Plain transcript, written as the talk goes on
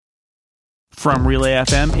from Relay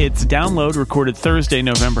FM. It's Download, recorded Thursday,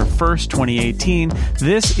 November 1st, 2018.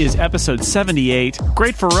 This is episode 78.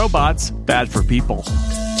 Great for robots, bad for people.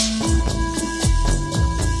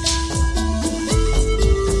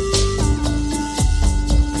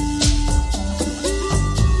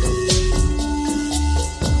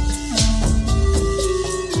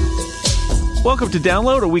 Welcome to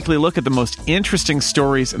Download, a weekly look at the most interesting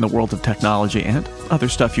stories in the world of technology and other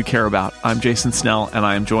stuff you care about. I'm Jason Snell, and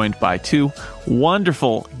I am joined by two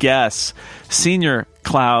wonderful guests, Senior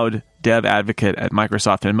Cloud Dev Advocate at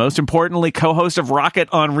Microsoft, and most importantly, co-host of Rocket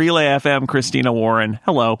on Relay FM, Christina Warren.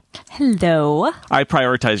 Hello. Hello. I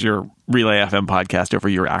prioritize your Relay FM podcast over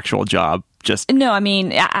your actual job. No, I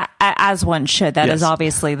mean, as one should. That is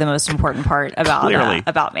obviously the most important part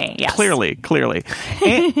about me. Yes. Clearly.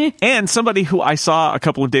 And somebody who I saw a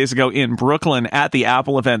couple of days ago in Brooklyn at the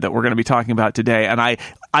Apple event that we're going to be talking about today, and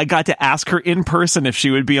I got to ask her in person if she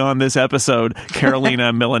would be on this episode,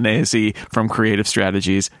 Carolina Milanese from Creative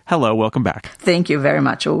Strategies. Hello, welcome back. Thank you very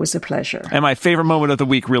much. Always a pleasure. And my favorite moment of the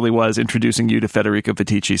week really was introducing you to Federico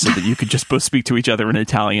Viticci so that you could just both speak to each other in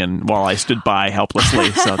Italian while I stood by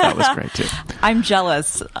helplessly. So that was great, too. I'm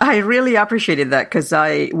jealous. I really appreciated that because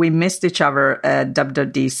we missed each other at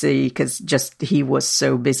WWDC because he was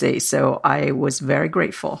so busy. So I was very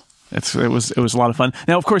grateful. It was a lot of fun.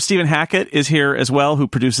 Now, of course, Stephen Hackett is here as well, who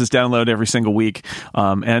produces Download every single week,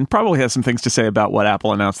 and probably has some things to say about what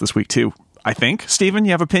Apple announced this week, too. I think. Stephen,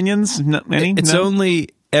 you have opinions? Any? It's only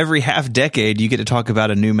every half decade you get to talk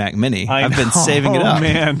about a new Mac Mini. I've been saving it up. Oh,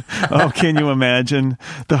 man. Oh, can you imagine?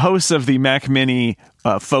 The hosts of the Mac Mini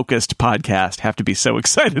focused podcast have to be so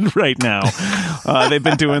excited right now.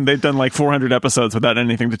 They've done like 400 episodes without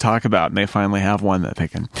anything to talk about, and they finally have one that they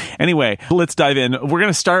can. Anyway, let's dive in. We're going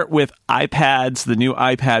to start with iPads. The new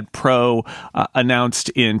iPad Pro announced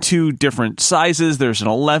in two different sizes. There's an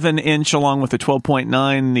 11-inch along with a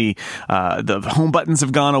 12.9. The home buttons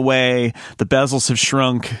have gone away. The bezels have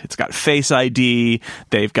shrunk. It's got Face ID.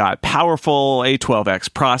 They've got powerful A12X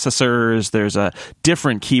processors. There's a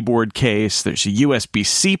different keyboard case. There's a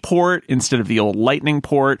USB-C port instead of the old Lightning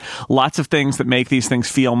port. Lots of things that make these things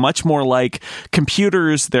feel much more like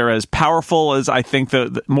computers. They're as powerful as I think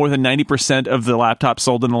the more than 90% of the laptops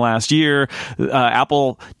sold in the last year.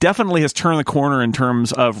 Apple definitely has turned the corner in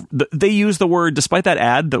terms of they use the word, despite that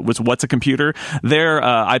ad that was "what's a computer?" Their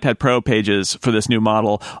iPad Pro pages for this new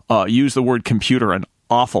model use the word computer an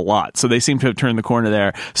awful lot. So they seem to have turned the corner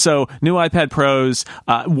there. So new iPad Pros,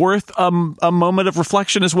 worth a moment of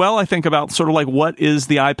reflection as well, I think, about sort of like what is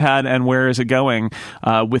the iPad and where is it going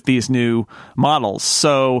with these new models.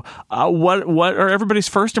 So what are everybody's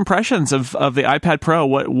first impressions of the iPad Pro?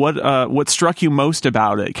 What struck you most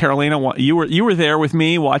about it? Carolina, you were there with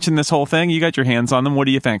me watching this whole thing. You got your hands on them. What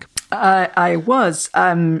do you think? I was.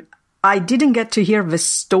 I didn't get to hear the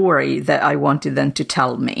story that I wanted them to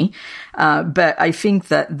tell me, but I think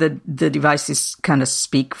that the devices kind of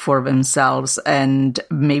speak for themselves, and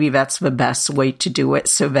maybe that's the best way to do it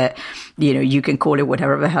so that, you can call it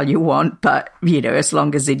whatever the hell you want, but, as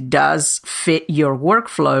long as it does fit your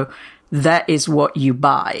workflow, that is what you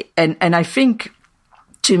buy. And I think,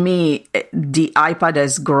 to me, the iPad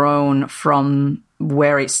has grown from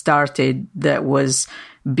where it started, that was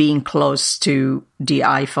being close to the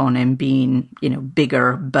iPhone and being,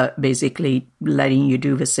 bigger, but basically letting you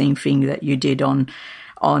do the same thing that you did on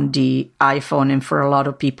the iPhone. And for a lot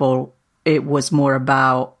of people, it was more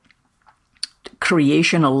about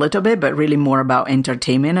creation a little bit, but really more about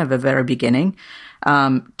entertainment at the very beginning,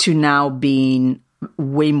 to now being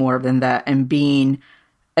way more than that and being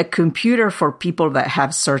a computer for people that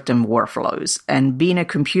have certain workflows, and being a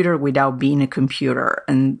computer without being a computer.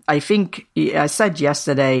 And I think I said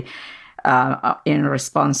yesterday, in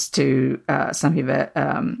response to something that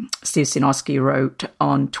Steve Sinofsky wrote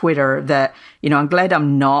on Twitter, that, I'm glad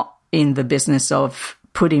I'm not in the business of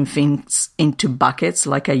putting things into buckets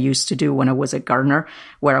like I used to do when I was at Gartner,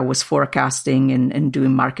 where I was forecasting and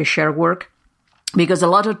doing market share work. Because a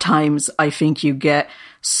lot of times I think you get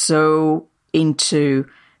so into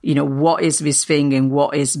what is this thing and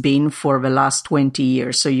what it's been for the last 20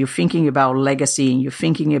 years. So you're thinking about legacy, and you're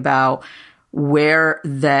thinking about where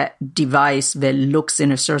that device that looks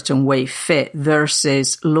in a certain way fit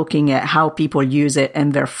versus looking at how people use it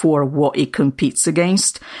and therefore what it competes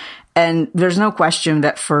against. And there's no question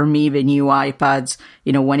that for me, the new iPads,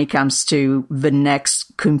 when it comes to the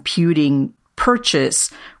next computing purchase,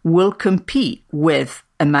 will compete with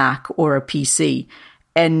a Mac or a PC.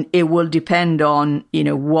 And it will depend on,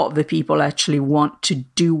 what the people actually want to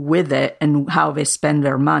do with it and how they spend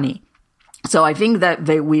their money. So I think that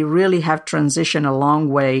we really have transitioned a long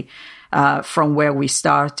way from where we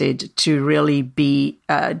started to really be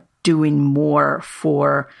doing more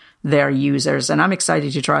for their users. And I'm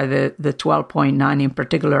excited to try the 12.9 in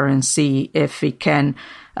particular and see if it can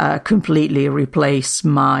completely replace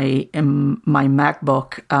my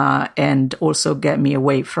MacBook and also get me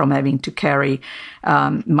away from having to carry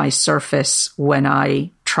my Surface when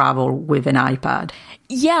I travel with an iPad.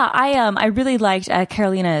 Yeah, I really liked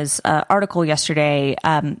Carolina's article yesterday,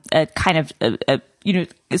 kind of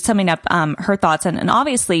summing up her thoughts, and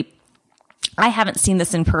obviously I haven't seen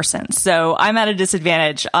this in person, so I'm at a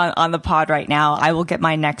disadvantage on the pod right now. I will get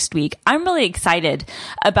mine next week. I'm really excited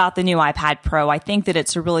about the new iPad Pro. I think that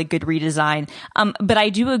it's a really good redesign, but I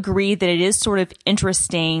do agree that it is sort of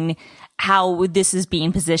interesting how this is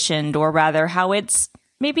being positioned, or rather how it's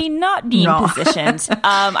maybe not being positioned.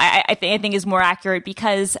 I think is more accurate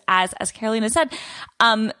because, as Carolina said,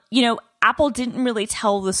 Apple didn't really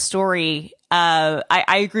tell the story.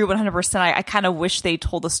 I agree 100%. I kind of wish they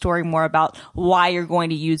told the story more about why you're going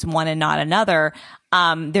to use one and not another.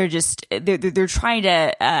 They're trying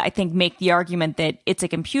to, I think, make the argument that it's a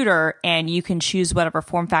computer and you can choose whatever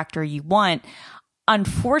form factor you want.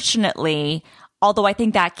 Unfortunately, although I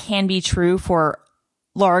think that can be true for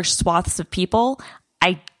large swaths of people,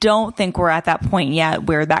 I don't think we're at that point yet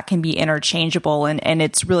where that can be interchangeable, and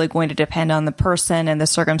it's really going to depend on the person and the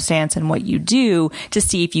circumstance and what you do to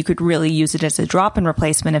see if you could really use it as a drop-in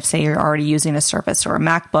replacement if, say, you're already using a Surface or a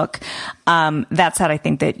MacBook. That said, I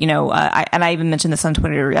think that, I even mentioned this on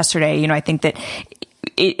Twitter yesterday, I think that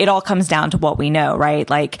it all comes down to what we know, right?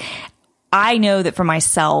 Like, I know that for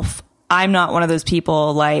myself, I'm not one of those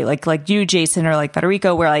people like you, Jason, or like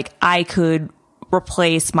Federico, where like I could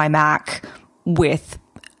replace my Mac with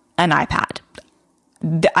an iPad.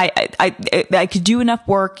 I could do enough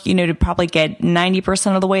work, to probably get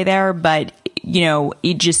 90% of the way there, but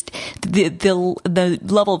it just the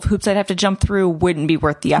level of hoops I'd have to jump through wouldn't be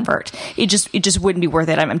worth the effort. It just wouldn't be worth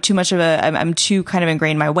it. I'm too much of I'm too kind of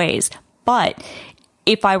ingrained in my ways. But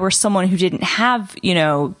if I were someone who didn't have,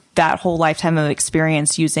 that whole lifetime of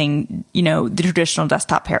experience using, the traditional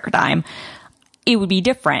desktop paradigm, it would be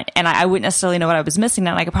different, and I wouldn't necessarily know what I was missing,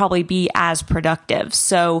 and I could probably be as productive.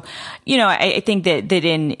 So, I think that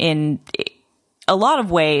in a lot of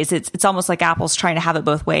ways, it's almost like Apple's trying to have it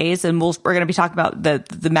both ways, and we're going to be talking about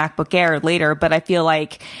the MacBook Air later, but I feel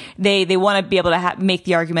like they want to be able to make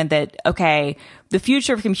the argument that, okay, the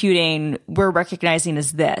future of computing we're recognizing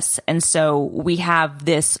is this, and so we have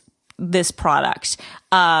this product,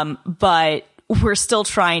 but we're still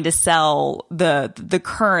trying to sell the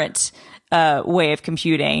current way of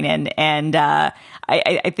computing. And I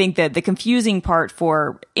think that the confusing part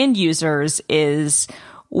for end users is,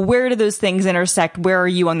 where do those things intersect? Where are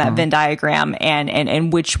you on that Venn diagram?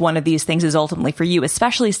 And which one of these things is ultimately for you,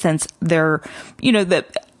 especially since they're, this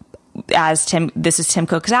is Tim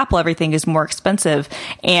Cook's Apple, everything is more expensive.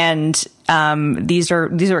 And these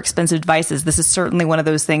are expensive devices. This is certainly one of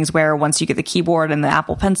those things where once you get the keyboard and the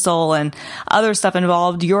Apple Pencil and other stuff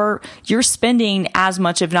involved, you're spending as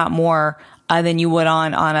much, if not more, than you would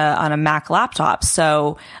on a Mac laptop.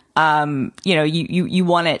 So you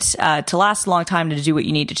want it to last a long time to do what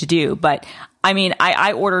you need it to do. But I mean,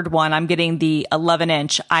 I ordered one. I'm getting the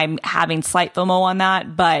 11-inch. I'm having slight FOMO on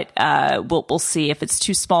that, but we'll see if it's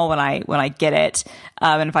too small when I get it.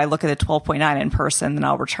 And if I look at the 12.9 in person, then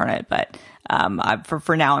I'll return it. But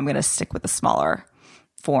for now, I'm going to stick with the smaller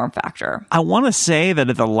form factor. I want to say that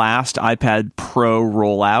at the last iPad Pro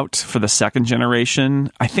rollout for the second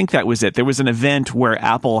generation, I think that was it. There was an event where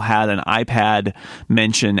Apple had an iPad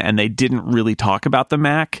mention and they didn't really talk about the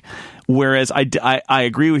Mac. Whereas I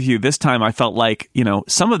agree with you. This time I felt like,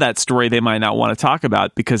 some of that story they might not want to talk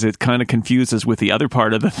about because it kind of confuses with the other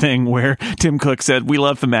part of the thing where Tim Cook said, we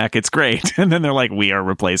love the Mac, it's great. And then they're like, we are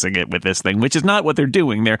replacing it with this thing, which is not what they're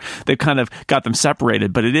doing. They've kind of got them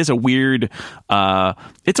separated, but it is a weird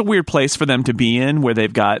place for them to be in, where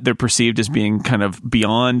they're perceived as being kind of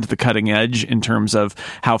beyond the cutting edge in terms of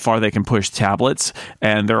how far they can push tablets.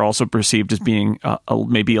 And they're also perceived as being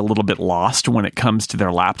maybe a little bit lost when it comes to their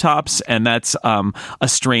laptops. And that's a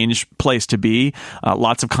strange place to be.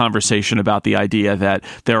 Lots of conversation about the idea that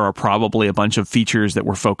there are probably a bunch of features that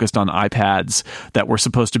were focused on iPads that were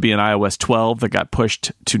supposed to be in iOS 12 that got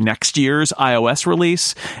pushed to next year's iOS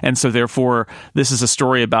release. And so therefore, this is a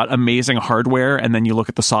story about amazing hardware. And then you look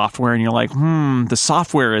at the software and you're like, the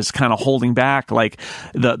software is kind of holding back. Like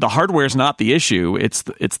the hardware is not the issue. It's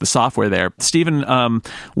the software there. Stephen,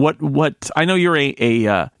 what I know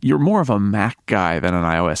you're more of a Mac guy than an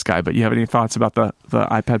iOS guy, but you have any thoughts about the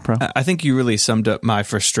iPad Pro? I think you really summed up my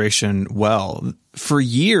frustration well. For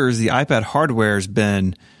years, the iPad hardware has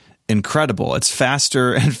been incredible. It's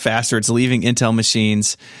faster and faster. It's leaving Intel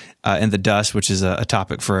machines in the dust, which is a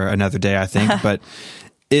topic for another day, I think. But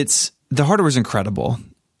the hardware is incredible,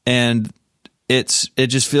 and it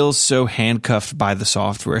just feels so handcuffed by the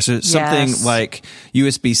software. So something like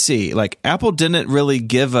USB-C, like Apple didn't really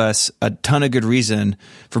give us a ton of good reason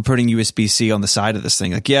for putting USB-C on the side of this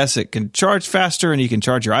thing. Like, yes, it can charge faster and you can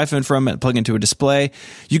charge your iPhone from it and plug into a display.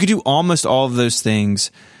 You could do almost all of those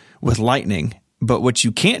things with Lightning. But what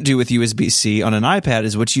you can't do with USB-C on an iPad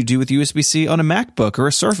is what you do with USB-C on a MacBook or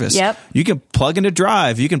a Surface. Yep. You can plug in a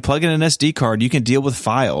drive, you can plug in an SD card, you can deal with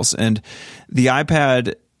files. And the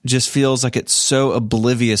iPad just feels like it's so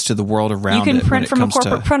oblivious to the world around it. You can print from a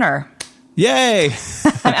corporate printer. Yay!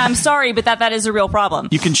 I'm sorry, but that is a real problem.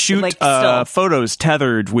 You can shoot photos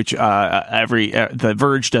tethered, which The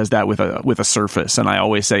Verge does that with a Surface, and I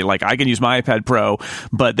always say, like, I can use my iPad Pro,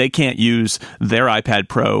 but they can't use their iPad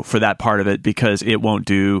Pro for that part of it because it won't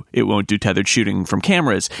do tethered shooting from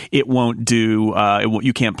cameras. It won't do.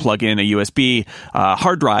 You can't plug in a USB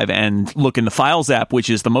hard drive and look in the Files app, which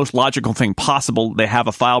is the most logical thing possible. They have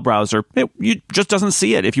a file browser. It just doesn't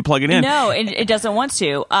see it if you plug it in. No, it doesn't want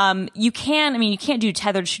to. You can't do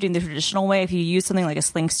tethered shooting the traditional way. If you use something like a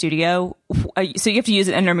Sling Studio, so you have to use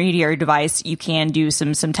an intermediary device. You can do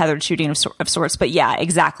some tethered shooting of sorts. But yeah,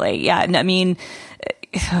 exactly. Yeah, I mean,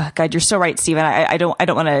 God, you're so right, Stephen. I don't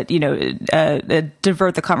want to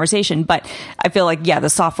divert the conversation, but I feel like the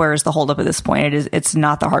software is the holdup at this point. It's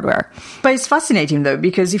not the hardware. But it's fascinating though,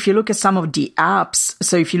 because if you look at some of the apps,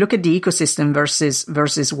 so if you look at the ecosystem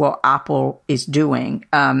versus what Apple is doing,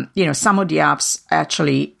 some of the apps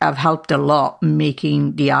actually have helped a lot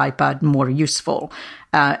making the iPad more useful.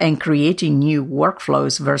 And creating new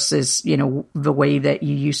workflows versus, the way that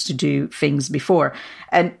you used to do things before.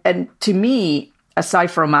 And to me,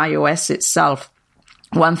 aside from iOS itself,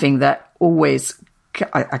 one thing that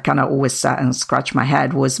I kind of always sat and scratched my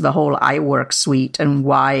head was the whole iWork suite and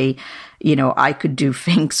why, I could do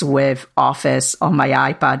things with Office on my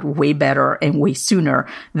iPad way better and way sooner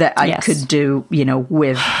that I could do,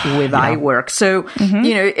 with iWork. So,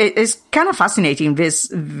 it's kind of fascinating.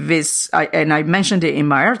 And I mentioned it in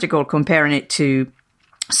my article comparing it to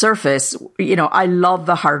Surface. I love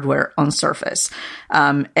the hardware on Surface.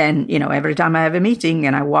 And, every time I have a meeting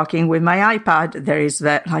and I walk in with my iPad, there is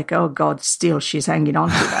that like, oh God, still she's hanging on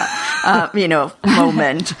to that,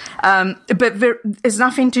 moment. But it's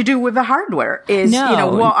nothing to do with the hardware.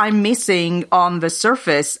 What I'm missing on the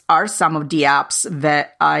Surface are some of the apps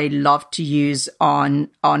that I love to use on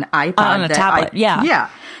iPad. On a tablet, Yeah.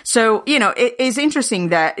 So, it is interesting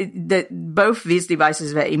that both these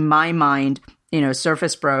devices that in my mind,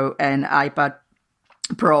 Surface Pro and iPad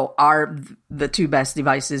Pro are the two best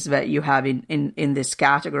devices that you have in this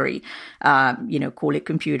category. Call it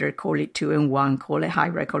computer, call it 2-in-1, call it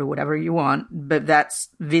hybrid, call it whatever you want. But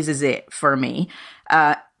this is it for me.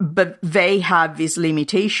 But they have these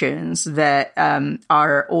limitations that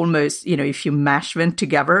are almost, if you mash them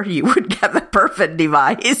together, you would get the perfect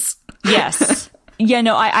device. Yes. Yeah,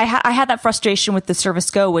 no, I had that frustration with the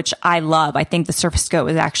Surface Go, which I love. I think the Surface Go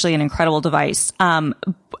is actually an incredible device. And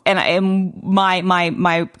my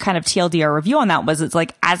kind of TLDR review on that was, it's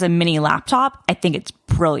like, as a mini laptop, I think it's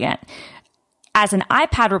brilliant. As an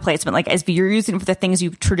iPad replacement, like as you're using it for the things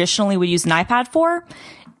you traditionally would use an iPad for,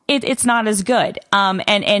 it's not as good. And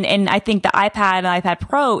I think the iPad and iPad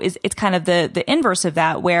Pro it's kind of the inverse of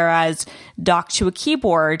that, whereas docked to a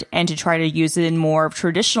keyboard and to try to use it in more of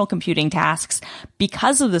traditional computing tasks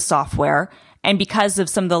because of the software and because of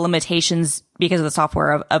some of the limitations because of the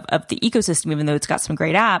software of the ecosystem, even though it's got some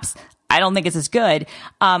great apps, I don't think it's as good.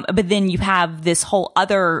 But then you have this whole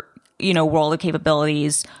other, world of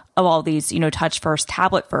capabilities of all these, touch first,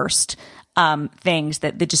 tablet first, things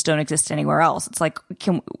that just don't exist anywhere else. It's like,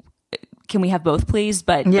 can we have both, please?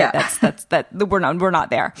 But that's we're not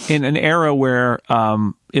there. In an era where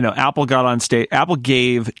Apple got on stage, Apple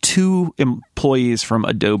gave 2 employees from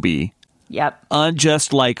Adobe,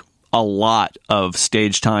 just like a lot of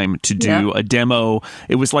stage time to do a demo.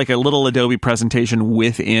 It was like a little Adobe presentation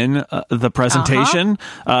within the presentation.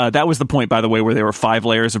 That was the point, by the way, where there were 5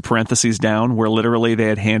 layers of parentheses down, where literally they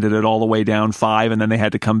had handed it all the way down 5, and then they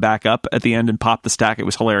had to come back up at the end and pop the stack. It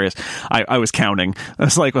was hilarious. I was counting. I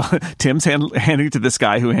was like, well, Tim's handing it to this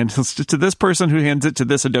guy who hands it to this person who hands it to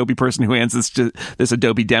this Adobe person who hands it to this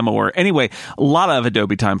Adobe demoer. Anyway, a lot of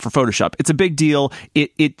Adobe time for Photoshop. It's a big deal.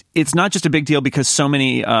 It's not just a big deal because so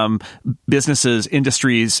many businesses,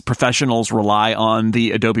 industries, professionals rely on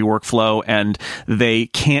the Adobe workflow, and they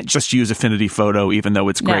can't just use Affinity Photo, even though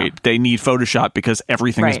it's great. No. They need Photoshop because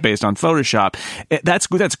everything is based on Photoshop.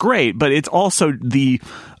 That's great, but it's also the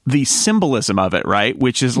the symbolism of it, right?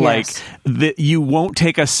 Which is Yes. like you won't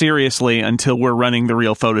take us seriously until we're running the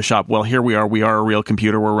real Photoshop. Well, here we are a real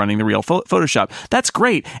computer. We're running the real Photoshop. That's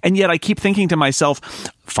great. And yet I keep thinking to myself,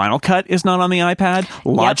 Final Cut is not on the iPad.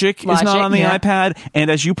 Logic is not on the iPad. And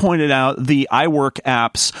as you pointed out, the iWork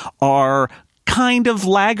apps are kind of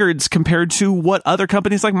laggards compared to what other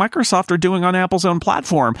companies like Microsoft are doing on Apple's own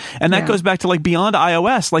platform. And that goes back to like beyond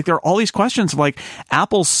iOS. Like there are all these questions of like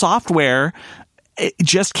Apple's software. It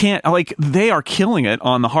just can't, like, they are killing it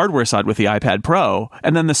on the hardware side with the iPad Pro.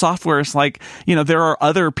 And then the software is like, there are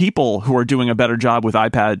other people who are doing a better job with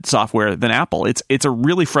iPad software than Apple. It's a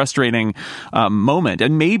really frustrating moment.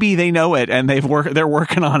 And maybe they know it and they're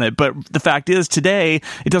working on it. But the fact is today,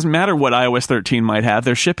 it doesn't matter what iOS 13 might have.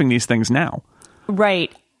 They're shipping these things now.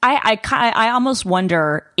 Right. I almost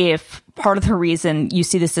wonder if part of the reason you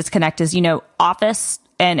see this disconnect is, Office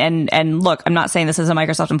and look, I'm not saying this as a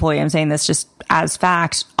Microsoft employee. I'm saying this just as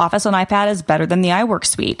fact. Office on iPad is better than the iWork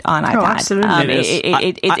suite on iPad. Oh,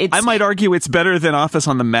 absolutely. I might argue it's better than Office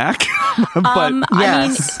on the Mac. But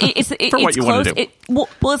yes. I mean, it's what you want close. to do.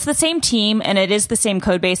 Well, it's the same team and it is the same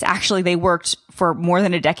code base. Actually, they worked for more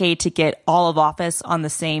than a decade to get all of Office on the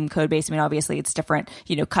same code base. I mean, obviously it's different,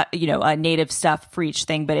 native stuff for each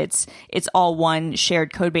thing, but it's all one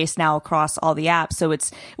shared code base now across all the apps. So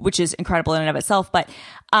which is incredible in and of itself, but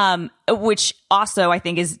which also I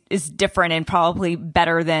think is different and probably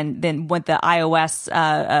better than what the iOS,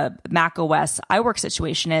 Mac OS iWork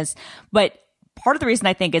situation is. But part of the reason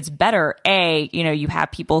I think it's better, you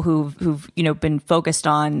have people who've been focused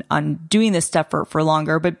on doing this stuff for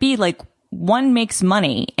longer, but B, like, one makes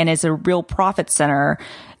money and is a real profit center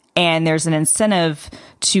and there's an incentive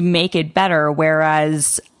to make it better.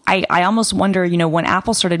 Whereas I almost wonder, when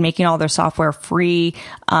Apple started making all their software free,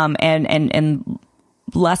 and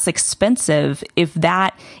less expensive, if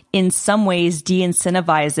that in some ways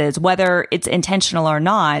de-incentivizes, whether it's intentional or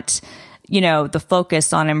not, the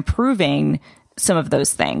focus on improving some of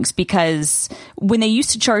those things. Because when they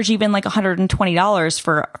used to charge even like $120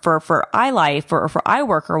 for iLife or for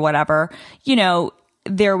iWork or whatever,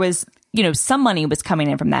 there was, some money was coming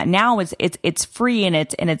in from that. Now it's free and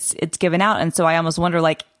it's given out. And so I almost wonder,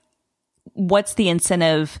 like, what's the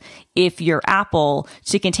incentive if you're Apple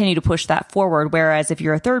to continue to push that forward? Whereas if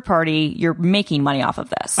you're a third party, you're making money off of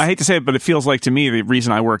this. I hate to say it, but it feels like to me the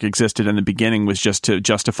reason iWork existed in the beginning was just to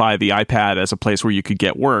justify the iPad as a place where you could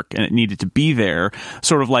get work, and it needed to be there.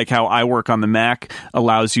 Sort of like how iWork on the Mac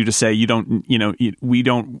allows you to say we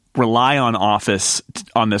don't rely on Office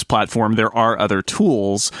on this platform. There are other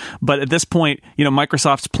tools, but at this point,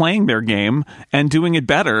 Microsoft's playing their game and doing it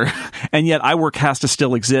better, and yet iWork has to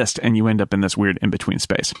still exist, and you end up in this weird in-between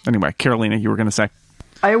space. Anyway, Carolina, you were going to say?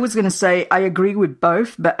 I was going to say I agree with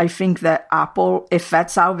both, but I think that Apple, if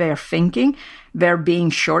that's how they're thinking, they're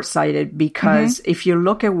being short-sighted because if you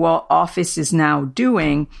look at what Office is now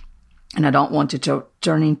doing, and I don't want to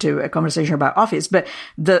turn into a conversation about Office, but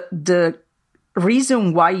the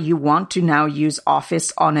reason why you want to now use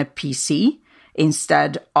Office on a PC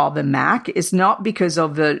instead of a Mac is not because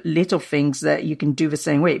of the little things that you can do the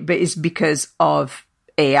same way, but it's because of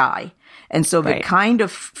AI. And so the kind of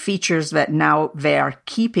features that now they are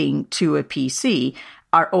keeping to a PC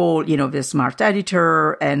are all, the smart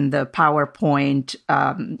editor and the PowerPoint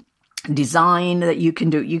design that you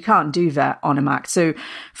can do. You can't do that on a Mac. So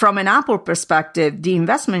from an Apple perspective, the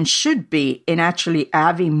investment should be in actually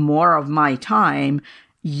having more of my time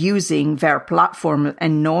using their platform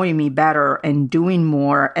and knowing me better and doing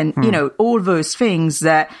more and, all those things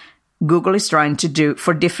that Google is trying to do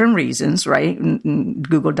for different reasons, right?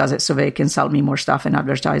 Google does it so they can sell me more stuff and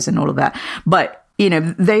advertise and all of that. But,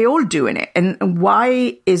 they all doing it. And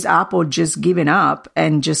why is Apple just giving up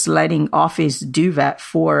and just letting Office do that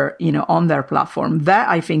for, on their platform? That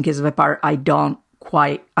I think is the part I don't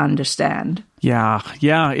quite understand. Yeah.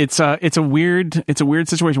 It's a weird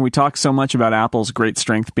situation. We talk so much about Apple's great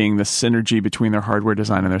strength being the synergy between their hardware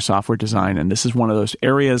design and their software design, and this is one of those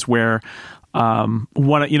areas where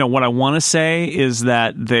what I want to say is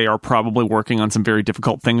that they are probably working on some very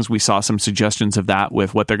difficult things. We saw some suggestions of that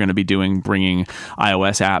with what they're going to be doing, bringing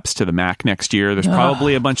iOS apps to the Mac next year. There's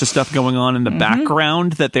probably a bunch of stuff going on in the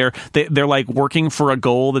background that they're like working for a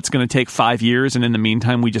goal that's going to take 5 years, and in the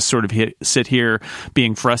meantime, we just sort of sit here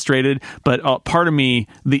being frustrated. But part of me,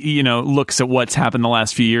 looks at what's happened the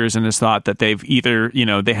last few years and has thought that they've either,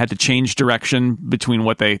 they had to change direction between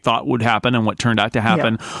what they thought would happen and what turned out to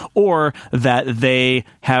happen, or that they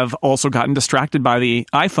have also gotten distracted by the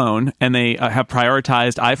iPhone and they have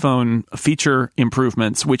prioritized iPhone feature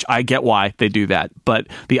improvements, which I get why they do that. But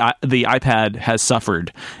the iPad has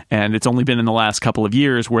suffered, and it's only been in the last couple of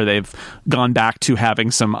years where they've gone back to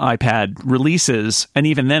having some iPad releases, and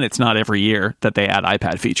even then it's not every year that they add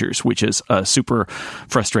iPad features, which is a super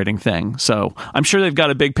frustrating thing. So I'm sure they've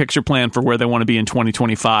got a big picture plan for where they want to be in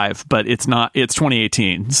 2025, but it's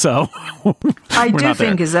 2018. So I do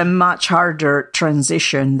think it's a much harder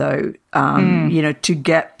transition though, to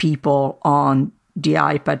get people on the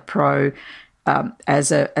iPad Pro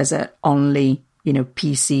as a only,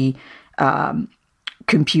 PC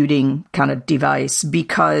computing kind of device,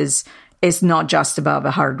 because it's not just about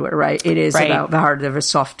the hardware, right? It is about the hardware, the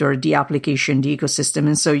software, the application, the ecosystem.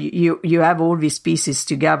 And so you have all these pieces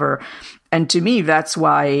together. And to me, that's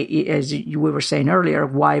why, as we were saying earlier,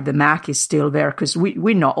 why the Mac is still there, because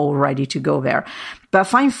we're not all ready to go there. But I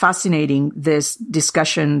find fascinating this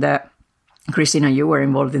discussion that Christina, you were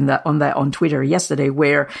involved in on Twitter yesterday,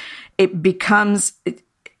 where it becomes,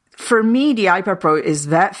 for me, the iPad Pro is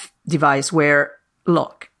that device where,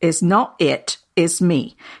 look, it's not it's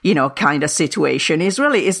me, kind of situation.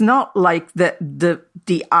 It's not like the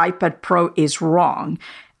iPad Pro is wrong.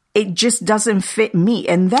 It just doesn't fit me,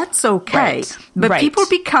 and that's okay. Right. But people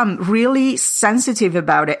become really sensitive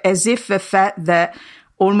about it, as if the fact that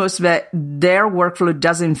almost that their workflow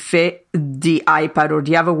doesn't fit the iPad or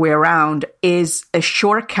the other way around is a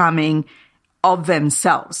shortcoming of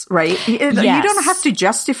themselves, right? Yes. You don't have to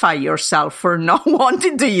justify yourself for not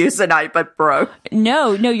wanting to use an iPad Pro.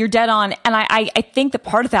 No, you're dead on. And I think that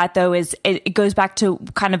part of that, though, is it goes back to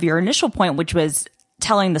kind of your initial point, which was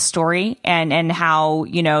telling the story and how,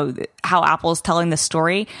 how Apple is telling the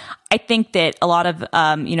story. I think that a lot of,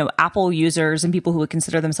 Apple users and people who would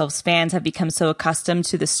consider themselves fans have become so accustomed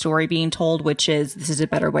to the story being told, which is, this is a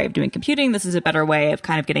better way of doing computing. This is a better way of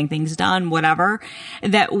kind of getting things done, whatever,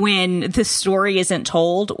 that when the story isn't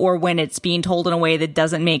told, or when it's being told in a way that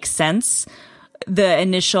doesn't make sense, the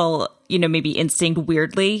initial, maybe instinct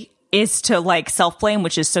weirdly is to like self-blame,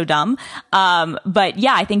 which is so dumb. But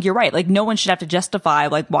yeah, I think you're right. Like, no one should have to justify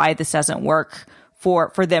like why this doesn't work for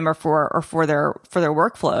them or for their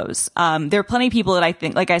workflows. There are plenty of people that I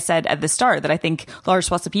think, like I said at the start, that I think large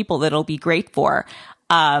swaths of people that it'll be great for.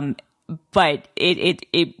 But it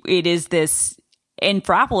is this, and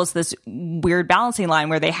for Apple, it's this weird balancing line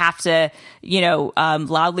where they have to,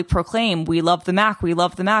 loudly proclaim, we love the Mac, we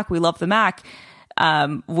love the Mac, we love the Mac.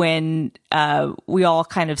 When we all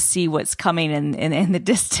kind of see what's coming in the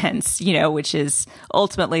distance, which is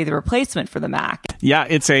ultimately the replacement for the Mac. Yeah,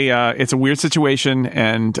 it's a weird situation,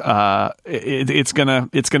 and it's gonna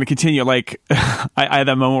continue. Like, I had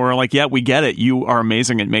that moment where, like, yeah, we get it. You are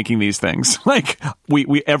amazing at making these things. Like,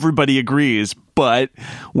 we everybody agrees, but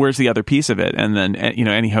where's the other piece of it? And then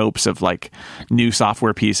any hopes of like new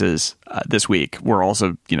software pieces this week were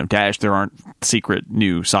also dashed. There aren't secret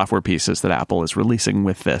new software pieces that Apple is releasing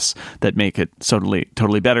with this that make it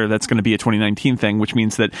totally better. That's going to be a 2019 thing, which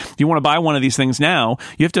means that if you want to buy one of these things now,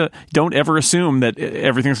 you have to, don't ever assume that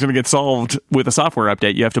everything's going to get solved with a software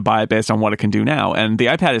update. You have to buy it based on what it can do now. And the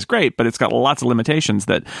iPad is great, but it's got lots of limitations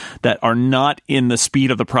that are not in the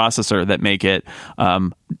speed of the processor that make it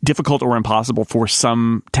difficult or impossible for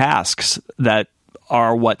some tasks that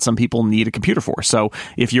are what some people need a computer for. So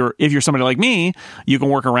if you're somebody like me, you can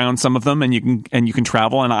work around some of them, and you can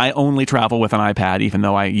travel. And I only travel with an iPad, even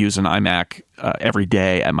though I use an iMac every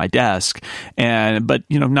day at my desk. But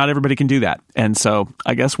not everybody can do that. And so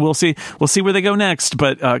I guess we'll see where they go next.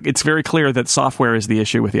 But it's very clear that software is the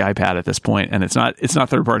issue with the iPad at this point, and it's not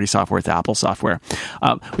third-party software, it's Apple software.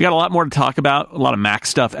 We got a lot more to talk about, a lot of Mac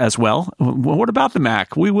stuff as well. What about the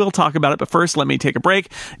Mac? We will talk about it, but first let me take a break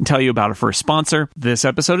and tell you about our first sponsor. This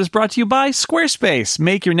episode is brought to you by Squarespace.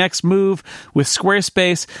 Make your next move with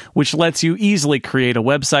Squarespace, which lets you easily create a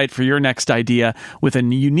website for your next idea with a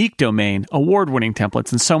unique domain, award-winning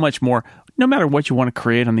templates, and so much more. No matter what you want to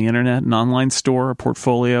create on the internet, an online store, a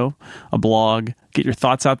portfolio, a blog, get your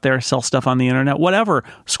thoughts out there, sell stuff on the internet, whatever.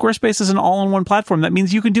 Squarespace is an all-in-one platform. That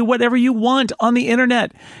means you can do whatever you want on the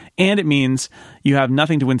internet. And it means you have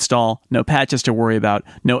nothing to install, no patches to worry about,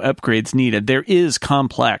 no upgrades needed. There is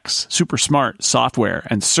complex, super smart software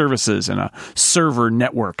and services and a server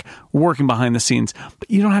network working behind the scenes. But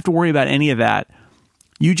you don't have to worry about any of that.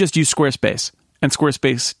 You just use Squarespace. and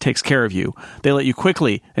Squarespace takes care of you. They let you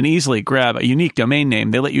quickly and easily grab a unique domain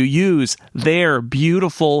name. They let you use their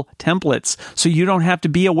beautiful templates, so you don't have to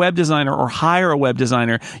be a web designer or hire a web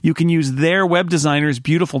designer. You can use their web designer's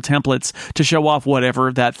beautiful templates to show off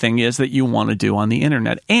whatever that thing is that you want to do on the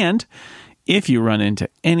internet. And if you run into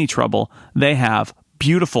any trouble, they have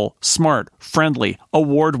beautiful, smart, friendly,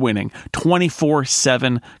 award-winning,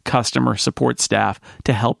 24/7 customer support staff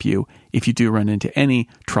to help you if you do run into any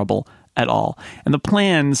trouble at all. And the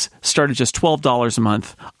plans start at just $12 a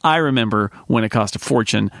month. I remember when it cost a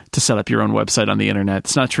fortune to set up your own website on the internet.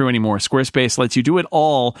 It's not true anymore. Squarespace lets you do it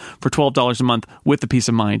all for $12 a month with the peace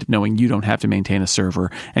of mind knowing you don't have to maintain a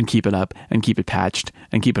server and keep it up and keep it patched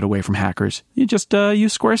and keep it away from hackers. You just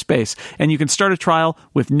use Squarespace. And you can start a trial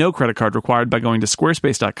with no credit card required by going to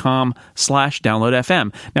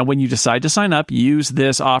squarespace.com/downloadfm. Now, when you decide to sign up, use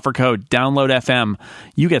this offer code, downloadfm.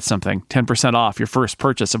 You get something, 10% off your first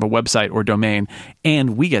purchase of a website or domain,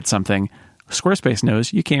 and we get something. Squarespace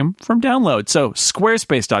knows you came from download. So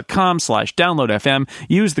squarespace.com/downloadfm.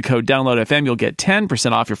 Use the code downloadfm. You'll get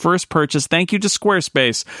 10% off your first purchase. Thank you to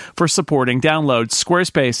Squarespace for supporting Download.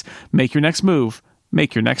 Squarespace, make your next move.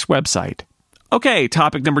 Make your next website. Okay,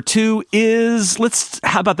 topic number 2 is,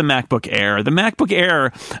 how about the MacBook Air? The MacBook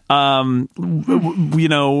Air,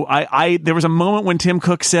 there was a moment when Tim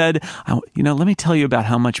Cook said, let me tell you about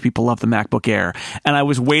how much people love the MacBook Air. And I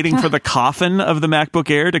was waiting for the coffin of the MacBook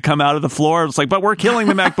Air to come out of the floor. It's like, but we're killing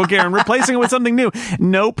the MacBook Air and replacing it with something new.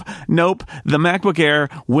 Nope. The MacBook Air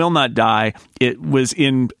will not die. It was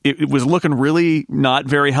looking really not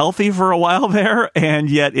very healthy for a while there, and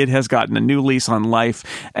yet it has gotten a new lease on life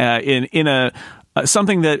in a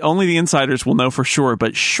something that only the insiders will know for sure,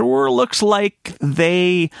 but sure looks like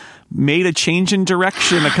they made a change in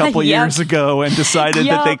direction a couple years ago and decided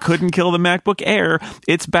that they couldn't kill the MacBook Air.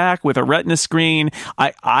 It's back with a Retina screen.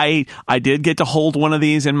 I did get to hold one of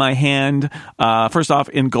these in my hand. First off,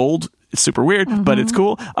 in gold. It's super weird, but it's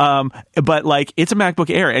cool. But it's a MacBook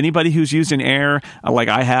Air. Anybody who's used an Air, like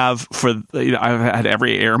I have I've had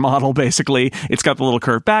every Air model basically. It's got the little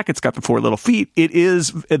curved back. It's got the 4 little feet. It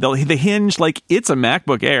is the hinge, it's a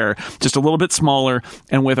MacBook Air, just a little bit smaller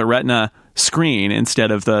and with a Retina screen instead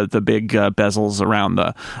of the big bezels around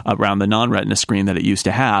the non-Retina screen that it used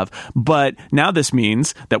to have. But now this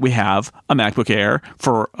means that we have a MacBook Air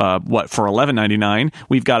for $11.99.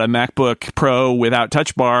 We've got a MacBook Pro without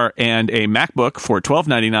Touch Bar and a MacBook for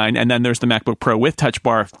 $12.99, and then there's the MacBook Pro with Touch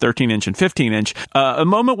Bar, 13-inch and 15-inch. A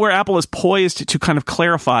moment where Apple is poised to kind of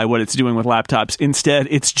clarify what it's doing with laptops. Instead,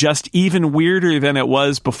 it's just even weirder than it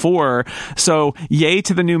was before. So, yay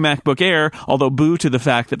to the new MacBook Air, although boo to the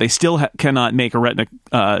fact that they still cannot make a Retina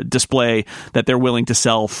display that they're willing to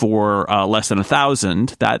sell for less than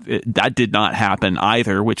 $1,000. That did not happen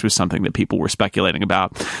either, which was something that people were speculating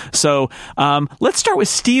about. So let's start with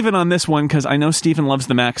Stephen on this one, because I know Stephen loves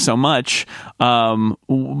the Mac so much.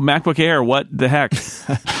 MacBook Air, what the heck?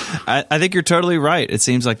 I think you're totally right. It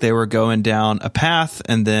seems like they were going down a path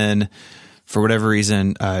and then, for whatever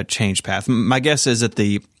reason, changed path. My guess is that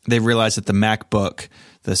they realized that the MacBook,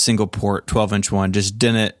 the single port 12-inch one, just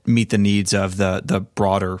didn't meet the needs of the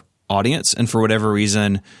broader audience. And for whatever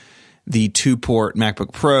reason, the 2-port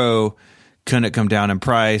MacBook Pro couldn't come down in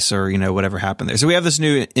price, or, whatever happened there. So we have this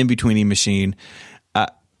new in-betweeny machine.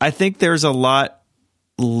 I think there's a lot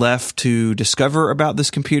left to discover about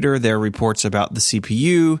this computer. There are reports about the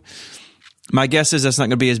CPU. My guess is that's not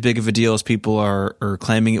going to be as big of a deal as people are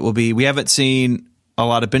claiming it will be. We haven't seen a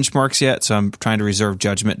lot of benchmarks yet, so I'm trying to reserve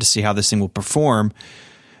judgment to see how this thing will perform.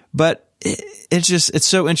 But it's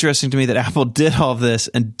so interesting to me that Apple did all of this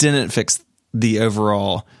and didn't fix the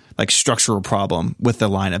overall structural problem with the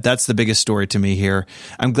lineup. That's the biggest story to me here.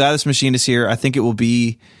 I'm glad this machine is here. I think it will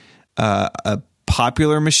be a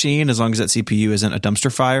popular machine as long as that CPU isn't a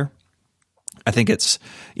dumpster fire. I think it's,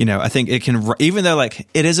 I think it can, even though it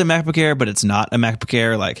is a MacBook Air, but it's not a MacBook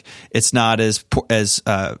Air. It's not as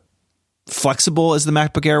flexible as the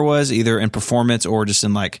MacBook Air was, either in performance or just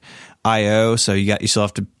in I/O. So you still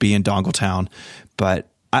have to be in dongle town. But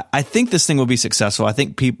I think this thing will be successful. I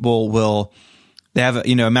think people will. They have a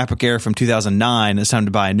MacBook Air from 2009. It's time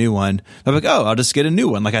to buy a new one. They're like, oh, I'll just get a new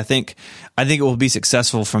one. I think it will be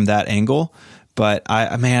successful from that angle. But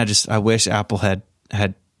I wish Apple had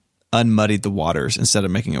unmuddied the waters instead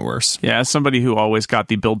of making it worse. Yeah, as somebody who always got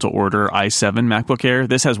the build-to-order i7 MacBook Air,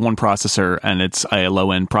 this has one processor, and it's a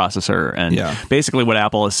low-end processor. And basically what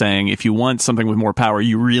Apple is saying, if you want something with more power,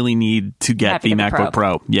 you really need to get the MacBook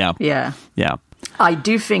Pro. Yeah. I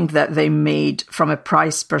do think that they made, from a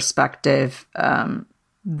price perspective,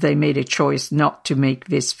 they made a choice not to make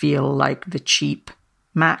this feel like the cheap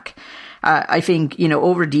Mac. I think,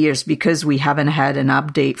 over the years, because we haven't had an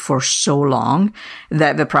update for so long,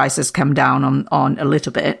 that the prices come down on a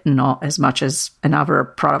little bit, not as much as another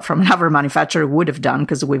product from another manufacturer would have done,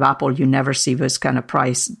 because with Apple, you never see this kind of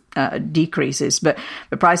price decreases. But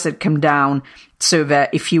the price had come down so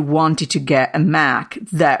that if you wanted to get a Mac,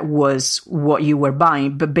 that was what you were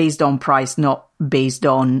buying, but based on price, not based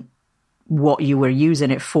on what you were using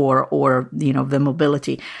it for, or, the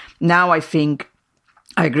mobility. Now I think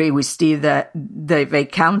I agree with Steve that they're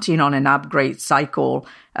counting on an upgrade cycle.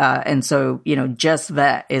 And so, just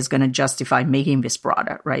that is going to justify making this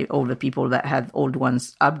product, right? All the people that have old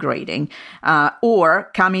ones upgrading,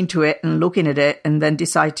 or coming to it and looking at it and then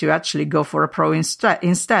decide to actually go for a Pro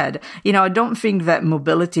instead. I don't think that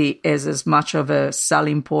mobility is as much of a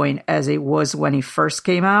selling point as it was when it first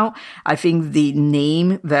came out. I think the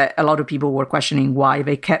name, that a lot of people were questioning why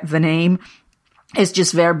they kept the name, is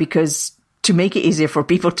just there because to make it easier for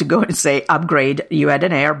people to go and say, upgrade, you had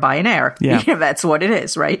an Air, buy an Air. Yeah. That's what it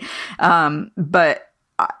is, right? But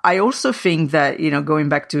I also think that, going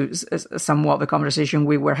back to somewhat the conversation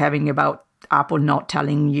we were having about Apple not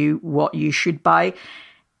telling you what you should buy,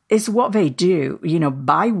 is what they do.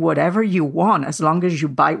 Buy whatever you want as long as you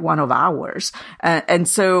buy one of ours. And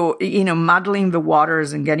so, muddling the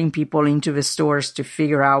waters and getting people into the stores to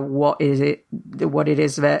figure out what it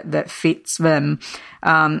is that fits them,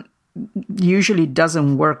 usually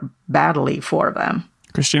doesn't work badly for them.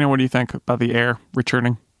 Christina, what do you think about the Air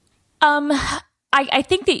returning? I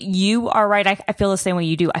think that you are right. I feel the same way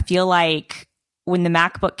you do. I feel like when the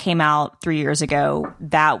MacBook came out 3 years ago,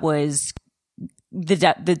 that was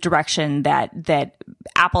the direction that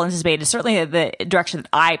Apple anticipated, certainly the direction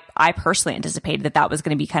that I personally anticipated, that was going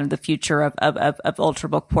to be kind of the future of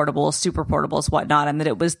Ultrabook portables, super portables, whatnot, and that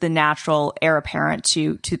it was the natural heir apparent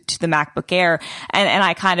to the MacBook Air. And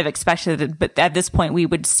I kind of expected that, but at this point we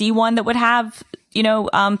would see one that would have,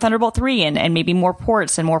 Thunderbolt 3 and maybe more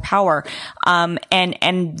ports and more power.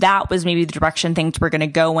 And that was maybe the direction things were going to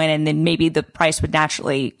go in. And then maybe the price would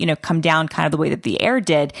naturally, come down kind of the way that the Air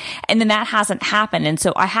did. And then that hasn't happened. And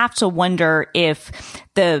so I have to wonder if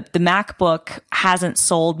the MacBook hasn't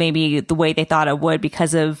sold maybe the way they thought it would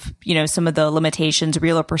because of, some of the limitations,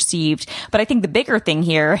 real or perceived. But I think the bigger thing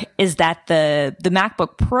here is that the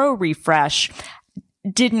MacBook Pro refresh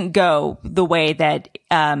didn't go the way that,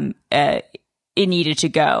 it needed to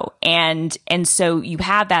go. And so you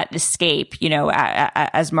have that escape,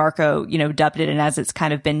 as Marco, dubbed it, and as it's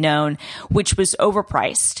kind of been known, which was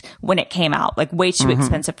overpriced when it came out, like way too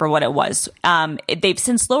expensive for what it was. They've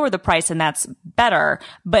since lowered the price, and that's better,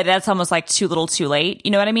 but that's almost like too little too late.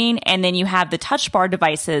 You know what I mean? And then you have the touch bar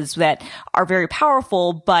devices that are very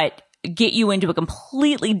powerful, but get you into a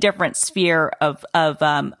completely different sphere of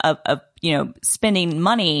spending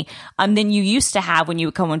money, than you used to have when you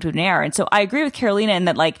would come into an Air. And so I agree with Carolina in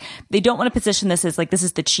that, like, they don't want to position this as like, this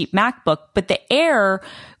is the cheap MacBook, but the Air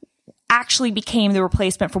actually became the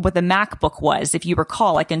replacement for what the MacBook was. If you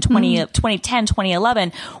recall, like in 2010,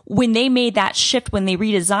 2011, when they made that shift, when they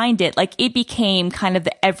redesigned it, like it became kind of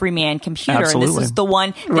the everyman computer. Absolutely. And this is the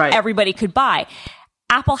one that everybody could buy.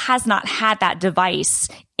 Apple has not had that device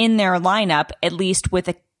in their lineup, at least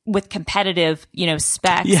with competitive,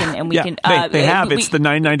 specs, and we can. They have. It's the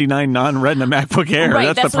 $999 non-Retina MacBook Air.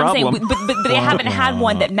 Right, that's the problem. But they haven't had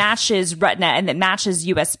one that matches Retina and that matches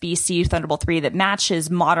USB-C, Thunderbolt 3, that matches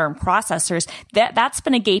modern processors. That's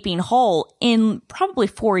been a gaping hole in probably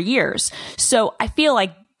 4 years. So I feel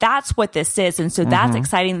like that's what this is, and so that's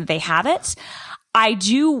exciting that they have it. I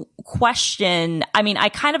do question, I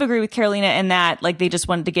kind of agree with Carolina in that, like, they just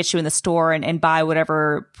wanted to get you in the store and buy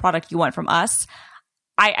whatever product you want from us.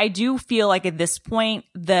 I do feel like at this point,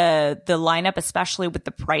 the lineup, especially with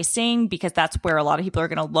the pricing, because that's where a lot of people are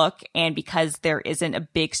going to look, and because there isn't a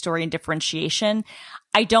big story and differentiation,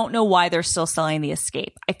 I don't know why they're still selling the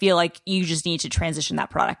Escape. I feel like you just need to transition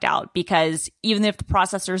that product out, because even if the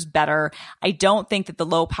processor is better, I don't think that the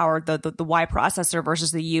low power, the Y processor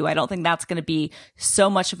versus the U, I don't think that's going to be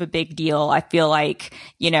so much of a big deal. I feel like,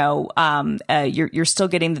 you're still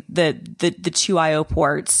getting the two IO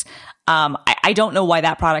ports. I don't know why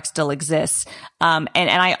that product still exists. And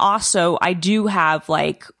I do have,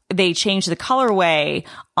 like, they changed the colorway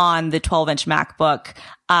on the 12-inch MacBook.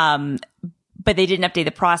 But they didn't update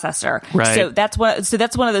the processor. Right. So that's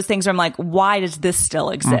one of those things where I'm like, why does this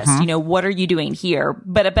still exist? What are you doing here?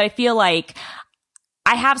 But I feel like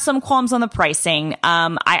I have some qualms on the pricing.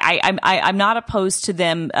 I'm not opposed to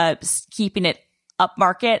them, keeping it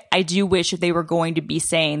upmarket. I do wish if they were going to be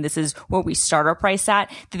saying this is where we start our price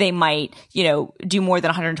at, that they might, do more than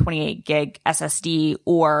 128 gig SSD,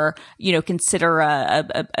 or, consider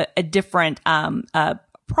a different,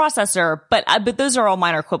 processor, but those are all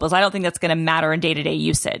minor quibbles. I don't think that's going to matter in day-to-day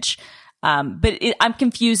usage. But I'm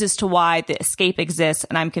confused as to why the Escape exists,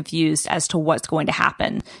 and I'm confused as to what's going to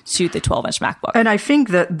happen to the 12-inch MacBook. And I think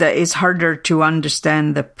that it's harder to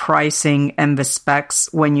understand the pricing and the specs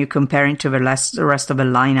when you compare it to the rest of the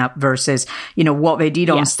lineup versus, what they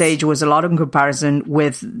did on stage was a lot of comparison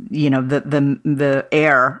with, the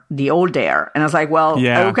Air, the old Air. And I was like, well,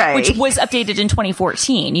 okay. Which was updated in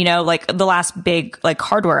 2014, like the last big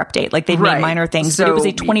hardware update. Like they've made minor things, but it was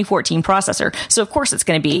a 2014 processor. So of course it's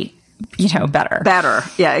going to be better.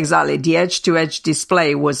 Yeah, exactly. The edge-to-edge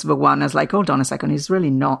display was the one I was like, hold on a second, it's really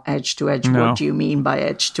not edge-to-edge. No. What do you mean by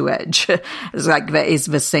edge-to-edge? It's like that is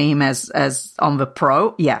the same as on the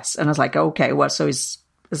Pro. Yes. And I was like, okay, well, so it's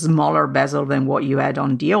a smaller bezel than what you had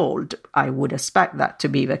on the old. I would expect that to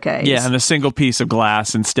be the case. Yeah, and a single piece of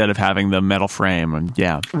glass instead of having the metal frame. And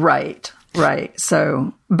Right.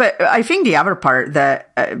 So, but I think the other part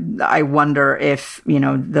that I wonder if,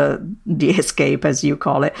 the Escape, as you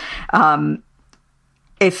call it,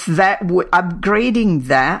 if that upgrading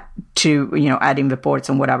that to, adding the ports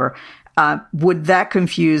and whatever, would that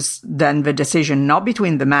confuse then the decision, not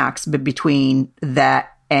between the Macs, but between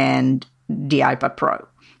that and the iPad Pro?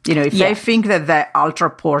 If they think that ultra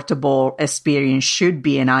portable experience should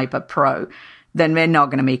be an iPad Pro, then they're not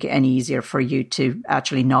going to make it any easier for you to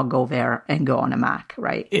actually not go there and go on a Mac,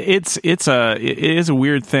 right? It is a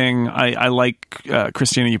weird thing. I like,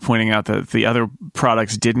 Christina, you pointing out that the other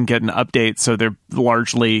products didn't get an update, so they're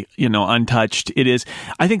largely, untouched.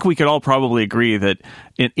 I think we could all probably agree that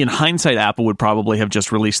in hindsight, Apple would probably have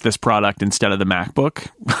just released this product instead of the MacBook.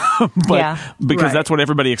 Because that's what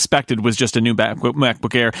everybody expected, was just a new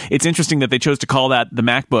MacBook Air. It's interesting that they chose to call that the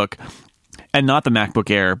MacBook and not the MacBook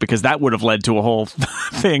Air, because that would have led to a whole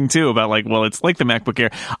thing too about it's like the MacBook Air.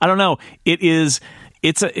 I don't know.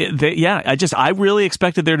 I really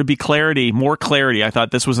expected there to be more clarity. I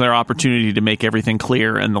thought this was their opportunity to make everything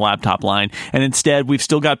clear in the laptop line. And instead, we've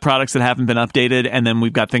still got products that haven't been updated. And then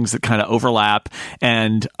we've got things that kind of overlap.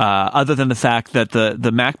 And other than the fact that the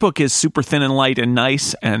MacBook is super thin and light and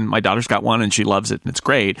nice, and my daughter's got one and she loves it and it's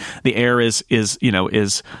great. The Air is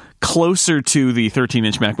closer to the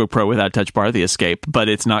 13-inch MacBook Pro without Touch Bar, the Escape, but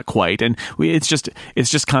it's not quite. And it's just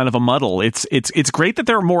kind of a muddle. It's great that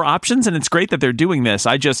there are more options, and it's great that they're doing this.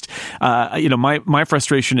 I just, my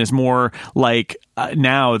frustration is more like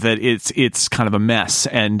now that it's kind of a mess,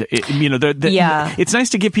 and it's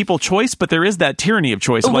nice to give people choice, but there is that tyranny of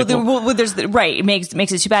choice. It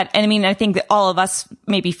makes it too bad. And I mean, I think that all of us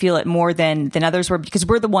maybe feel it more than others, because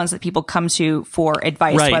we're the ones that people come to for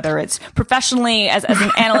advice, whether it's professionally as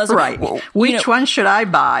an analyst. Right. Which one should I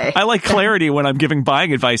buy? I like clarity when I'm giving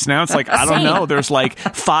buying advice. Now it's like, I don't know. There's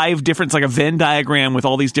 5 different, it's like a Venn diagram with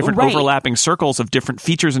all these different overlapping circles of different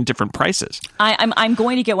features and different prices. I'm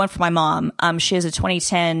going to get one for my mom. She has a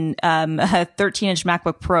 2010 13-inch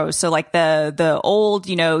MacBook Pro. So the old,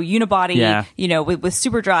 unibody, with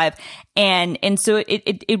SuperDrive. And so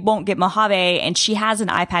it won't get Mojave, and she has an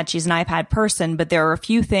iPad. She's an iPad person, but there are a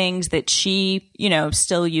few things that she,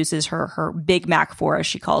 still uses her Big Mac for, as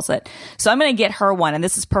she calls it. So I'm going to get her one, and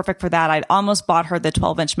this is perfect for that. I'd almost bought her the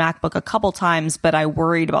 12-inch MacBook a couple times, but I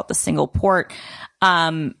worried about the single port.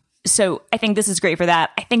 So I think this is great for that.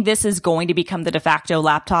 I think this is going to become the de facto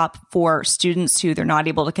laptop for students who they're not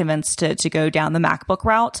able to convince to go down the MacBook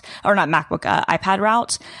route, or not MacBook, iPad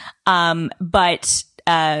route. But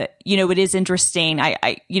it is interesting.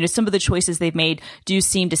 Some of the choices they've made do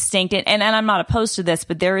seem distinct, and I'm not opposed to this,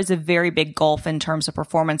 but there is a very big gulf in terms of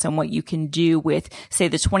performance and what you can do with, say,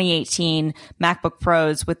 the 2018 MacBook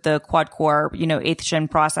Pros with the quad-core, 8th gen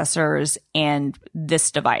processors and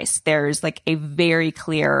this device. There's a very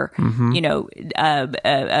clear,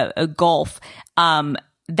 a gulf.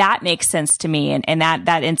 That makes sense to me, and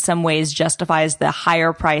that in some ways justifies the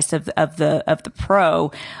higher price of the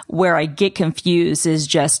Pro. Where I get confused is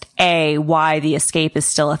just A, why the Escape is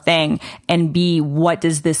still a thing, and B, what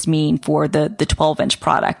does this mean for the 12-inch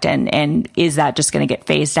product, and is that just going to get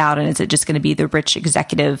phased out, and is it just going to be the rich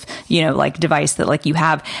executive device that you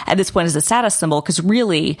have at this point as a status symbol? Because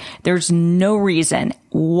really, there's no reason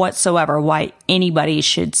whatsoever why anybody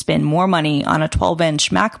should spend more money on a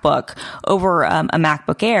 12-inch MacBook over a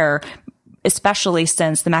MacBook Air, especially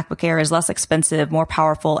since the MacBook Air is less expensive, more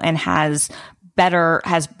powerful, and has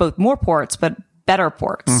both more ports but better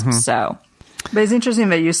ports. So, but it's interesting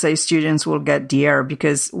that you say students will get the Air,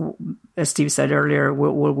 because as Steve said earlier,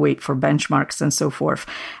 we'll wait for benchmarks and so forth.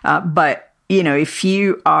 But if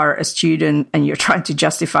you are a student and you're trying to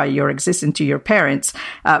justify your existence to your parents,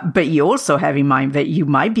 but you also have in mind that you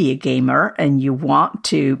might be a gamer and you want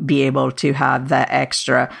to be able to have that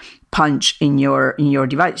extra punch in your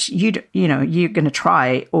device, you're going to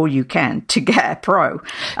try all you can to get a Pro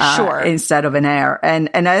Sure. instead of an Air. And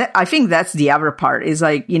I think that's the other part is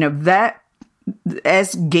like, that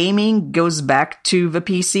as gaming goes back to the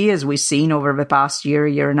PC, as we've seen over the past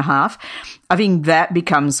year and a half, I think that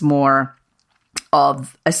becomes more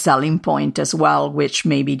of a selling point as well, which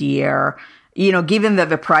maybe the Air, given that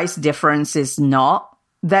the price difference is not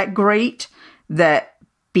that great, that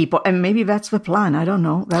people, and maybe that's the plan. I don't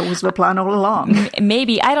know. That was the plan all along.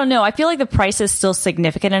 Maybe. I don't know. I feel like the price is still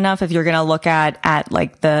significant enough if you're going to look at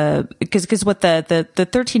like because what the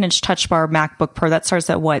 13-inch Touch Bar MacBook Pro, that starts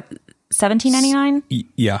at what, $17.99?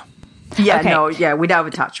 Yeah. Yeah, Okay. no, yeah, without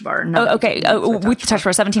a Touch Bar. No, okay. With the Touch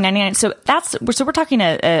Bar, $17.99. So we're talking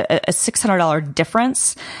a $600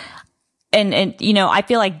 difference. And I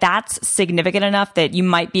feel like that's significant enough that you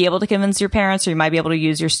might be able to convince your parents, or you might be able to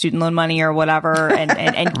use your student loan money or whatever,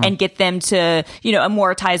 and get them to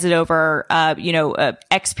amortize it over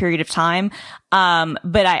X period of time.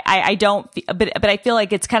 But I don't. But I feel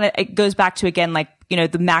like it goes back to, again, like the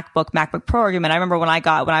MacBook Pro argument. I remember when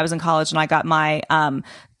I was in college and I got my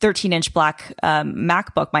 13-inch black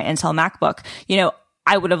MacBook, my Intel MacBook.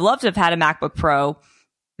 I would have loved to have had a MacBook Pro.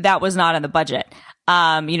 That was not in the budget.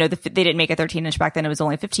 They didn't make a 13-inch back then. It was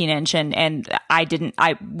only 15-inch, and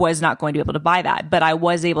I was not going to be able to buy that, but I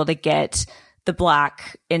was able to get the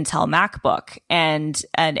black Intel MacBook, and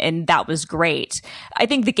that was great. I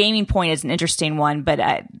think the gaming point is an interesting one, but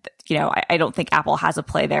I don't think Apple has a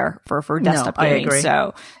play there for desktop gaming. I agree.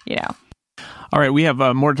 So, All right, we have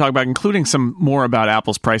more to talk about, including some more about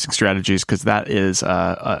Apple's pricing strategies, because that is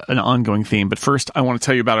an ongoing theme. But first, I want to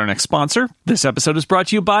tell you about our next sponsor. This episode is brought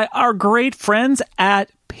to you by our great friends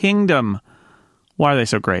at Pingdom. Why are they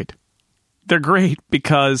so great? They're great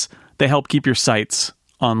because they help keep your sites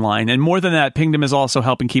online. And more than that, Pingdom is also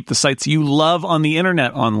helping keep the sites you love on the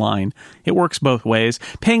internet online. It works both ways.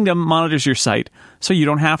 Pingdom monitors your site so you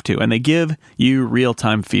don't have to, and they give you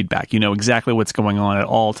real-time feedback. You know exactly what's going on at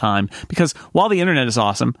all time, because while the internet is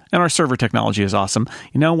awesome and our server technology is awesome,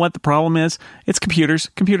 you know what the problem is? It's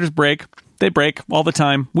computers. Computers break. They break all the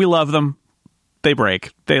time. We love them. They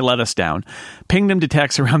break. They let us down. Pingdom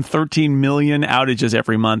detects around 13 million outages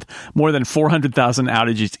every month, more than 400,000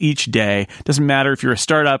 outages each day. Doesn't matter if you're a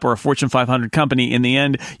startup or a Fortune 500 company. In the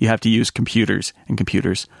end, you have to use computers, and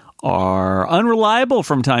computers are unreliable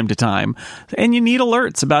from time to time. And you need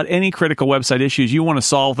alerts about any critical website issues. You want to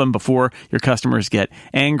solve them before your customers get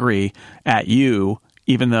angry at you,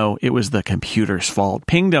 even though it was the computer's fault.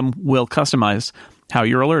 Pingdom will customize how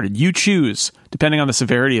you're alerted. You choose, depending on the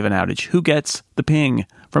severity of an outage, who gets the ping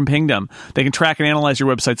from Pingdom. They can track and analyze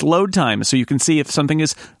your website's load time so you can see if something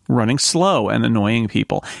is running slow and annoying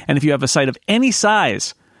people. And if you have a site of any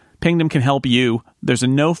size, Pingdom can help you. There's a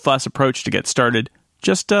no-fuss approach to get started.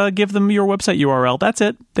 Just give them your website URL. That's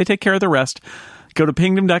it. They take care of the rest. Go to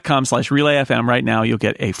pingdom.com/RelayFM right now. You'll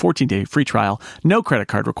get a 14-day free trial, no credit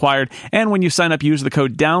card required. And when you sign up, use the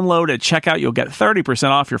code DOWNLOAD at checkout. You'll get 30%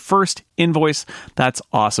 off your first invoice. That's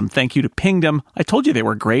awesome. Thank you to Pingdom. I told you they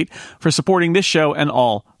were great for supporting this show and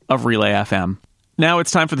all of Relay FM. Now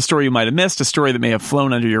it's time for the story you might have missed, a story that may have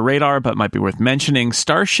flown under your radar but might be worth mentioning.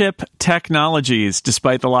 Starship Technologies,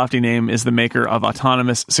 despite the lofty name, is the maker of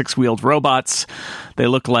autonomous six-wheeled robots. They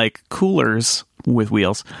look like coolers with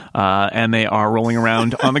wheels, and they are rolling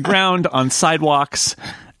around on the ground, on sidewalks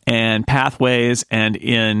and pathways, and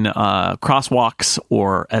in crosswalks,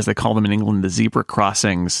 or as they call them in England, the zebra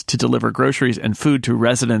crossings, to deliver groceries and food to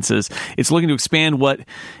residences. It's looking to expand what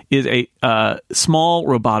is a small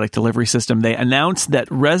robotic delivery system. They announced that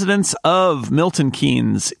residents of Milton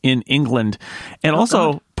Keynes in England, and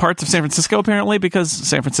also parts of San Francisco, apparently, because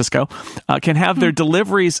San Francisco, can have their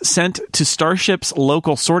deliveries sent to Starship's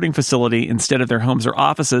local sorting facility instead of their homes or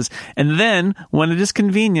offices. And then, when it is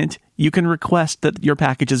convenient, you can request that your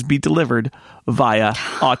packages be delivered via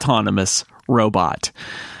autonomous robot.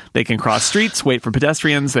 They can cross streets, wait for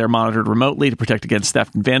pedestrians. They're monitored remotely to protect against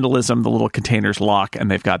theft and vandalism. The little containers lock,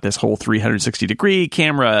 and they've got this whole 360-degree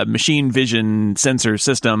camera, machine vision sensor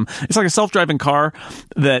system. It's like a self-driving car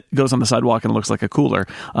that goes on the sidewalk and looks like a cooler.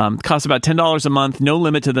 Costs about $10 a month, no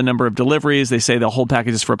limit to the number of deliveries. They say they'll hold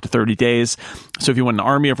packages for up to 30 days. So if you want an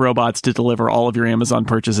army of robots to deliver all of your Amazon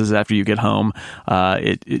purchases after you get home,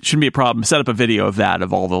 it shouldn't be a problem. Set up a video of that,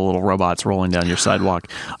 of all the little robots rolling down your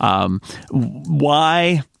sidewalk.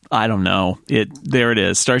 Why? I don't know. There it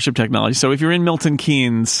is, Starship Technology. So if you're in Milton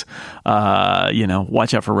Keynes,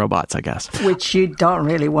 watch out for robots, I guess. Which you don't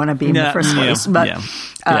really want to be in the first place. But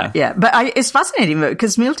it's fascinating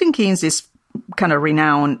because Milton Keynes is kind of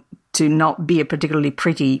renowned to not be a particularly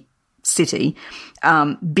pretty city,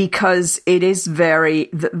 because it is very,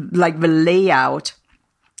 the layout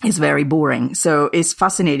is very boring. So it's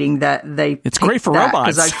fascinating that it's great for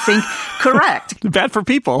robots. Because I think, correct. Bad for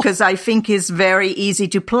people. Because I think it's very easy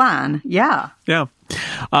to plan. Yeah. Yeah.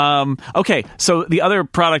 Okay, so the other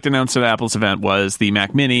product announced at Apple's event was the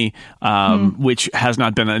Mac Mini, which has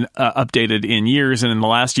not been updated in years. And in the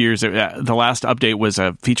last years, the last update was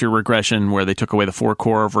a feature regression where they took away the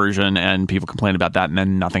 4-core version, and people complained about that, and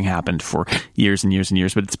then nothing happened for years and years and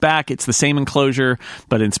years. But it's back. It's the same enclosure,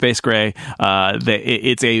 but in space gray.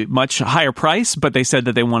 It's a much higher price, but they said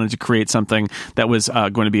that they wanted to create something that was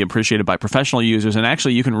going to be appreciated by professional users. And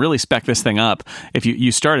actually, you can really spec this thing up. If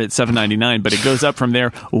you start at $799, but it goes up from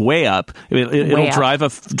there way up. It'll drive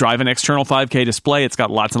an external 5K display. It's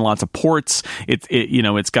got lots and lots of ports.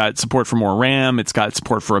 It's got support for more RAM. It's got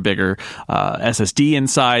support for a bigger SSD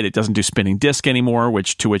inside. It doesn't do spinning disk anymore,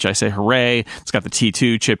 which I say hooray. It's got the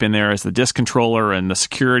T2 chip in there as the disk controller and the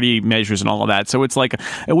security measures and all of that. So it's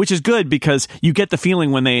which is good because you get the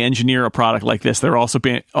feeling when they engineer a product like this, they're also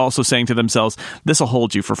saying to themselves, this will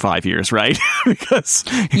hold you for 5 years, right? Because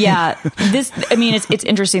it's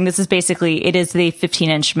interesting. This is basically, it is the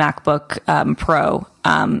 15-inch MacBook Pro,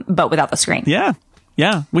 but without the screen. Yeah.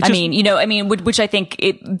 Yeah. Which I think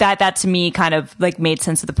that to me kind of like made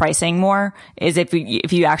sense of the pricing more is if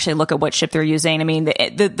you actually look at what chip they're using. I mean,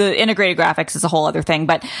 the integrated graphics is a whole other thing,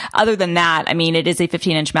 but other than that, I mean, it is a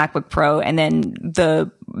 15-inch MacBook Pro, and then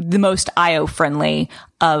the most IO friendly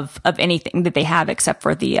of anything that they have except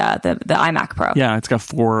for the iMac Pro. Yeah, it's got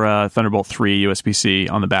 4 Thunderbolt 3 USB-C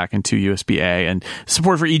on the back and 2 USB-A, and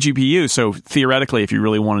support for eGPU. So theoretically, if you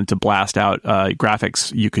really wanted to blast out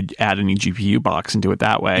graphics, you could add an eGPU box and do it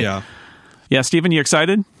that way. Yeah, Stephen, you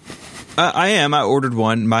excited? I am. I ordered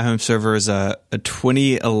one. My home server is a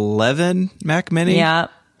 2011 Mac Mini. Yeah,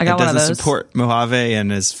 I got one of those. It doesn't support Mojave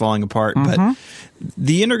and is falling apart, but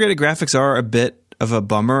the integrated graphics are a bit of a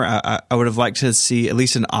bummer. I would have liked to see at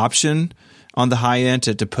least an option on the high end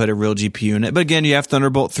to put a real GPU in it. But again, you have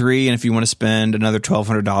Thunderbolt 3, and if you want to spend another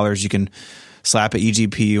 $1,200, you can slap an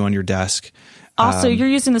eGPU on your desk. Also, you're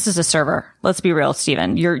using this as a server. Let's be real,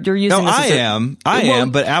 Stephen. You're using this as I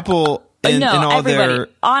am, but Apple in all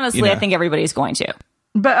everybody. Honestly, I think everybody's going to.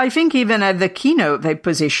 But I think even at the keynote, they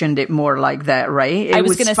positioned it more like that, right? I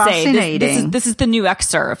was going to say this is the new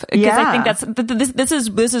Xserve, because I think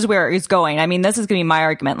this is where it's going. I mean, this is going to be my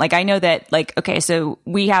argument. Like, I know that, so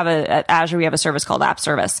we have at Azure, we have a service called App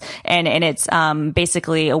Service, and it's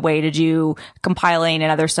basically a way to do compiling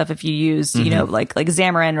and other stuff if you use like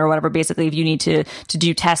Xamarin or whatever. Basically, if you need to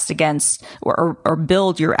do tests against or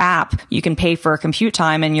build your app, you can pay for compute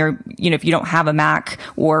time, and if you don't have a Mac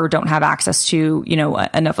or don't have access to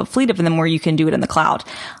enough a fleet of them where you can do it in the cloud.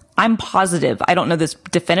 I'm positive. I don't know this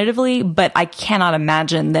definitively, but I cannot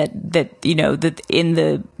imagine that in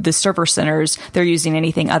the server centers they're using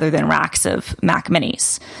anything other than racks of Mac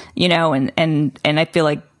Minis. And I feel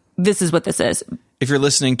like this is what this is. If you're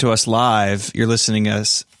listening to us live, you're listening to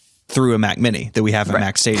us through a Mac Mini that we have at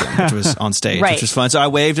Mac Stadium, which was on stage, which was fun. So I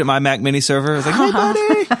waved at my Mac Mini server. I was like, "Hey,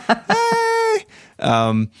 buddy!"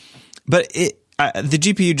 Hey. But the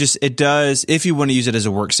GPU it does, if you want to use it as a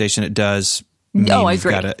workstation, it does. I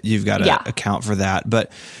agree. You've got to account for that.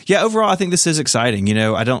 But yeah, overall, I think this is exciting.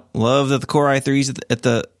 I don't love that the Core i3 is at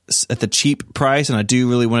the cheap price, and I do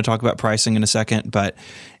really want to talk about pricing in a second. But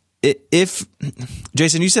if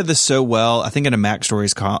Jason, you said this so well, I think in a Mac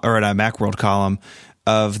Stories or in a Macworld column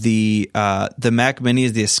of the Mac Mini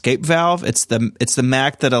is the escape valve. It's the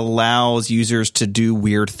Mac that allows users to do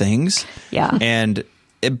weird things. Yeah, and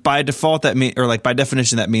by default, by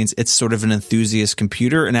definition, that means it's sort of an enthusiast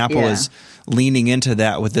computer, and Apple is leaning into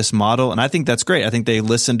that with this model. And I think that's great. I think they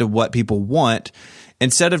listen to what people want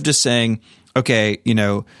instead of just saying, okay,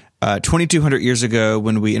 2,200 years ago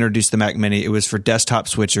when we introduced the Mac Mini, it was for desktop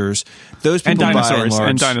switchers. Those people and dinosaurs.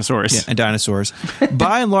 Yeah, and dinosaurs.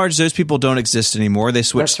 By and large, those people don't exist anymore. They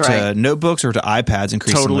switched to notebooks or to iPads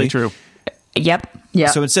increasingly. Totally true. Yep. Yeah.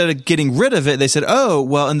 So instead of getting rid of it, they said, oh,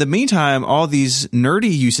 well, in the meantime, all these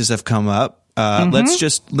nerdy uses have come up. Let's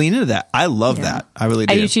just lean into that. I love that. I really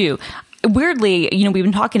do. I do too. Weirdly, we've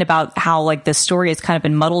been talking about how this story has kind of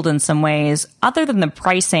been muddled in some ways, other than the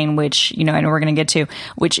pricing, which, I know we're going to get to,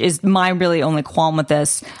 which is my really only qualm with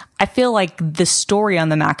this. I feel like the story on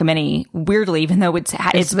the Mac Mini, weirdly, even though it's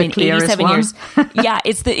been 87 years, yeah,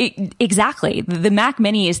 exactly. The Mac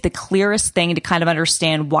Mini is the clearest thing to kind of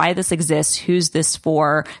understand why this exists, who's this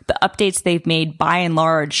for. The updates they've made, by and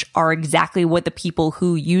large, are exactly what the people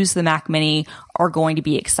who use the Mac Mini are going to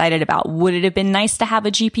be excited about. Would it have been nice to have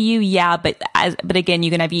a GPU? Yeah, but again,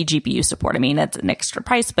 you can have eGPU support. I mean, that's an extra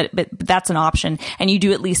price, but that's an option, and you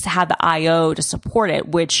do at least have the I/O to support it,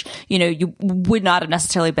 which you would not have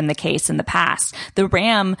necessarily been the case in the past. The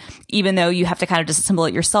RAM, even though you have to kind of disassemble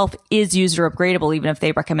it yourself, is user upgradable, even if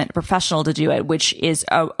they recommend a professional to do it, which is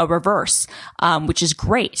a reverse, which is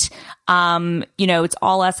great. It's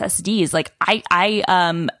all SSDs. Like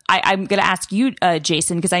I'm going to ask you,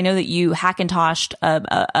 Jason, because I know that you Hackintoshed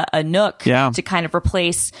a NUC to kind of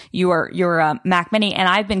replace your Mac Mini, and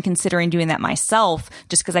I've been considering doing that myself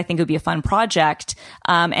just because I think it would be a fun project.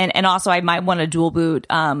 And also I might want to dual boot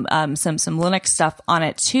some Linux stuff on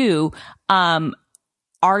it too.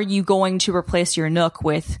 Are you going to replace your NUC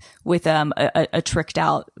with a tricked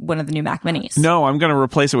out one of the new Mac Minis? No, I'm going to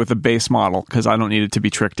replace it with the base model because I don't need it to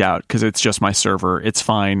be tricked out because it's just my server. It's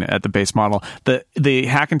fine at the base model. The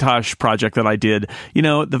Hackintosh project that I did,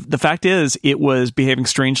 the fact is it was behaving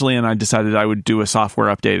strangely, and I decided I would do a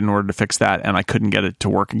software update in order to fix that, and I couldn't get it to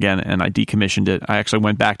work again, and I decommissioned it. I actually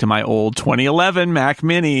went back to my old 2011 Mac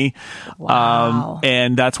Mini,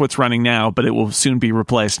 and that's what's running now, but it will soon be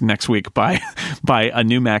replaced next week by a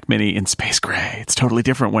new Mac Mini in space gray. It's totally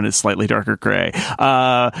different when it's slightly darker gray.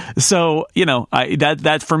 So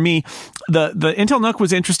that for me, the Intel NUC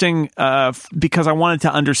was interesting because I wanted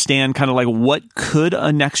to understand kind of like what could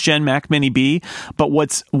a next gen Mac Mini be. But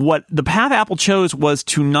what the path Apple chose was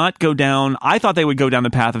to not go down. I thought they would go down the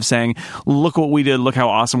path of saying, "Look what we did. Look how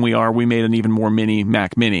awesome we are. We made an even more mini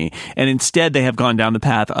Mac Mini." And instead, they have gone down the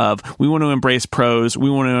path of we want to embrace pros. We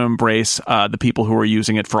want to embrace the people who are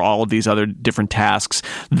using it for all of these other different tasks.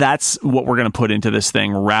 That's what we're going to put into this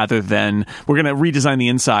thing, rather than we're going to redesign the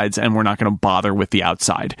insides and we're not going to bother with the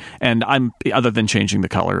outside. And other than changing the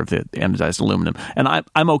color of the anodized aluminum, and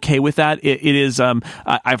I'm okay with that. It is.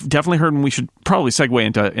 I've definitely heard, and we should probably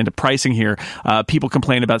segue into pricing here. People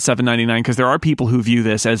complain about $799 because there are people who view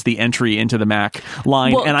this as the entry into the Mac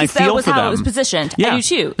line, and I feel for them. That was how it was positioned. Yeah. I do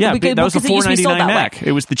too. Yeah, that was a $499 Mac.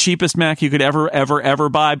 It was the cheapest Mac you could ever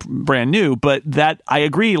buy, brand new. But that, I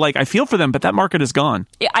agree. Like, I feel for them, but that market is gone.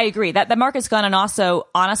 I agree that the market's gone, and also,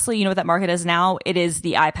 honestly, you know what that market is now? It is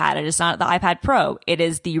the iPad. It is not the iPad Pro. It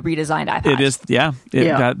is the redesigned iPad. It is,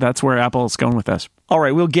 that's where Apple's going with this. All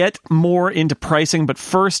right, we'll get more into pricing, but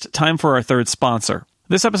first, time for our third sponsor.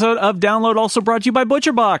 This episode of Download also brought to you by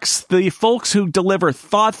ButcherBox, the folks who deliver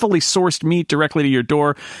thoughtfully sourced meat directly to your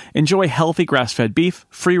door. Enjoy healthy grass-fed beef,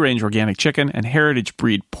 free-range organic chicken, and heritage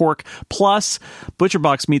breed pork. Plus,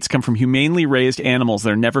 ButcherBox meats come from humanely raised animals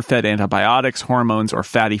that are never fed antibiotics, hormones, or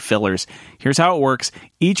fatty fillers. Here's how it works.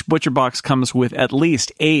 Each ButcherBox comes with at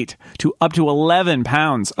least 8 to up to 11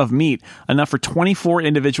 pounds of meat, enough for 24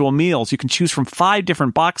 individual meals. You can choose from 5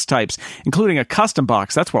 different box types, including a custom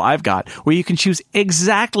box, that's what I've got, where you can choose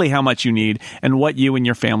exactly how much you need and what you and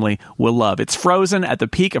your family will love. It's frozen at the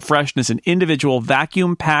peak of freshness in individual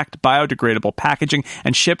vacuum-packed biodegradable packaging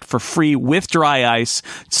and shipped for free with dry ice,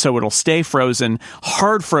 so it'll stay frozen,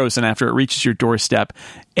 hard frozen after it reaches your doorstep.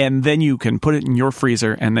 And then you can put it in your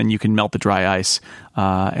freezer, and then you can melt the dry ice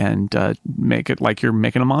and make it like you're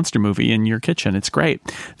making a monster movie in your kitchen. It's great.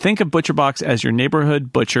 Think of ButcherBox as your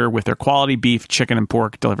neighborhood butcher with their quality beef, chicken, and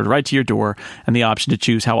pork delivered right to your door, and the option to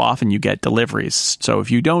choose how often you get deliveries. So if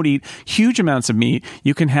you don't eat huge amounts of meat,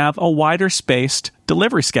 you can have a wider spaced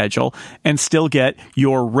delivery schedule and still get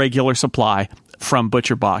your regular supply from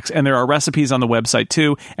ButcherBox. And there are recipes on the website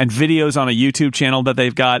too, and videos on a YouTube channel that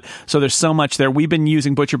they've got. So there's so much there. We've been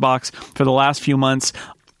using ButcherBox for the last few months.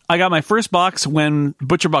 I got my first box when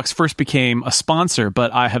ButcherBox first became a sponsor,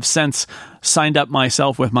 but I have since signed up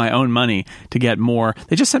myself with my own money to get more.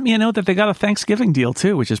 They just sent me a note that they got a Thanksgiving deal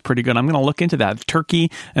too, which is pretty good. I'm going to look into that.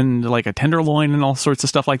 Turkey and like a tenderloin and all sorts of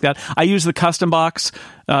stuff like that. I use the custom box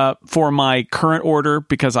for my current order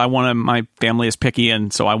because my family is picky,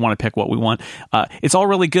 and so I want to pick what we want. It's all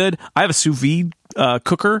really good. I have a sous vide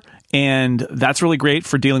cooker, and that's really great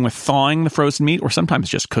for dealing with thawing the frozen meat or sometimes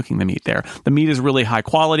just cooking the meat there. The meat is really high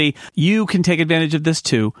quality. You can take advantage of this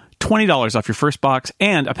too. $20 off your first box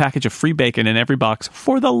and a package of free bacon in every box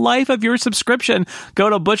for the life of your subscription. Go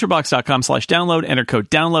to butcherbox.com/download, enter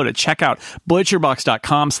code download at checkout,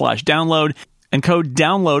 butcherbox.com/download, and code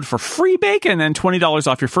download for free bacon and $20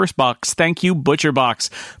 off your first box. Thank you,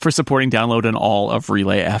 ButcherBox, for supporting Download and all of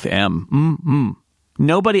Relay FM.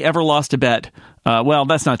 Nobody ever lost a bet. Well,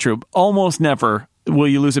 that's not true. Almost never will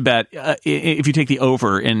you lose a bet if you take the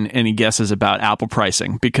over in any guesses about Apple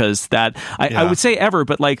pricing? Because I would say ever,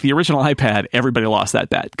 but like the original iPad, everybody lost that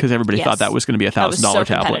bet because everybody thought that was going to be $1,000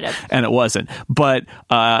 tablet, and it wasn't. But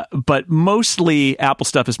mostly Apple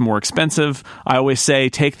stuff is more expensive. I always say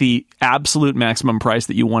take the absolute maximum price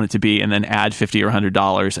that you want it to be, and then add $50 or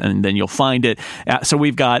 $100, and then you'll find it. So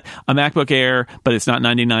we've got a MacBook Air, but it's not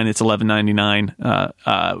 $99; it's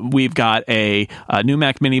 $11.99. We've got a new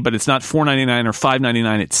Mac Mini, but it's not $499 or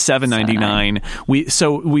 $599; it's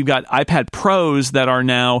 $799. We've got iPad Pros that are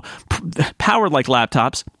now powered like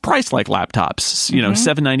laptops, priced like laptops. You know,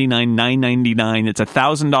 $799, $999. It's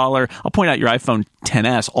 $1,000. I'll point out your iPhone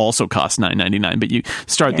XS also costs $999, but you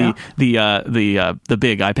start the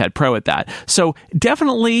big iPad Pro at that. So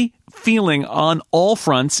definitely feeling on all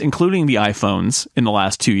fronts, including the iPhones in the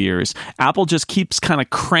last 2 years, Apple just keeps kind of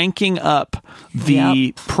cranking up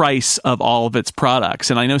the price of all of its products.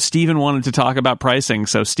 And I know Stephen wanted to talk about pricing.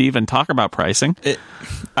 So Stephen, talk about pricing.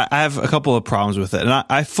 I have a couple of problems with it. And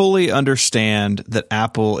I fully understand that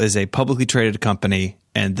Apple is a publicly traded company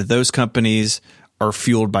and that those companies are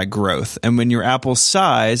fueled by growth. And when you're Apple's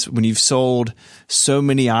size, when you've sold so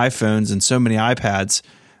many iPhones and so many iPads,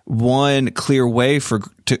 one clear way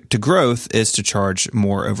to growth is to charge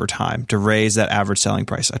more over time, to raise that average selling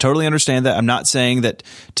price. I totally understand that. I'm not saying that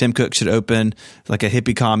Tim Cook should open like a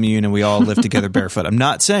hippie commune and we all live together barefoot. I'm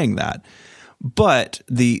not saying that. But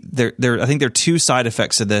I think there are two side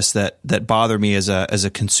effects of this that bother me as a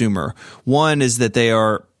consumer. One is that they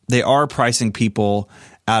are pricing people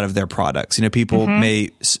out of their products. You know, people may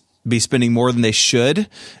be spending more than they should,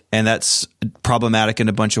 and that's problematic in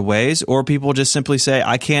a bunch of ways. Or people just simply say,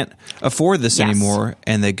 "I can't afford this anymore,"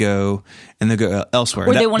 and they go elsewhere.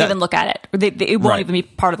 Or they won't even look at it. Or it won't even be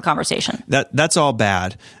part of the conversation. That's all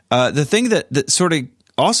bad. The thing that sort of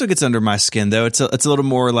also gets under my skin, though, it's a little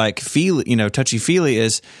more like touchy feely,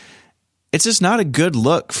 is it's just not a good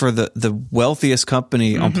look for the wealthiest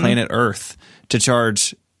company on planet Earth to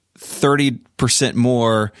charge 30%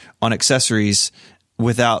 more on accessories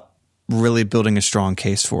without really building a strong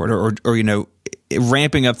case for it, or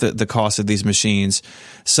ramping up the cost of these machines,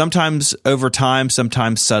 sometimes over time,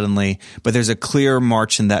 sometimes suddenly, but there's a clear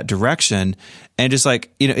march in that direction. And just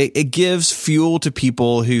like, it gives fuel to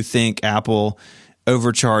people who think Apple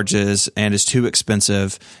overcharges and is too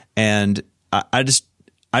expensive. And I just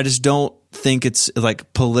don't think it's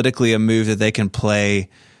like politically a move that they can play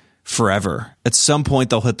forever. At some point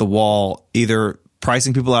they'll hit the wall, either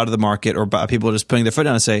pricing people out of the market or by people just putting their foot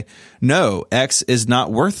down and say, no, X is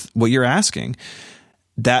not worth what you're asking.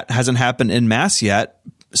 That hasn't happened en masse yet,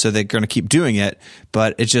 so they're going to keep doing it.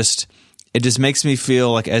 But it just makes me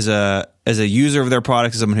feel like as a user of their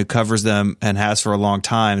products, as someone who covers them and has for a long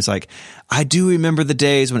time, it's like, I do remember the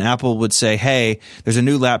days when Apple would say, hey, there's a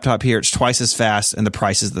new laptop here, it's twice as fast and the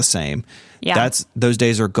price is the same. Yeah. Those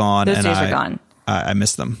days are gone. Those days are gone. I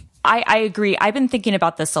miss them. I agree. I've been thinking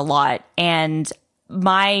about this a lot, and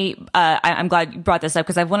I'm glad you brought this up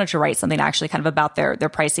because I've wanted to write something actually kind of about their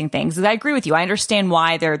pricing things. I agree with you. I understand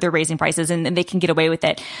why they're raising prices and they can get away with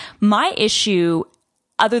it. My issue,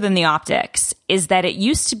 other than the optics, is that you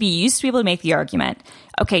used to be able to make the argument,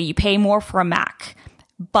 okay, you pay more for a Mac.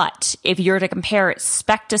 But if you're to compare it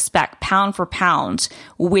spec to spec, pound for pound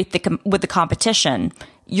with the competition,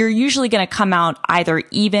 you're usually going to come out either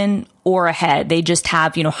even or ahead. They just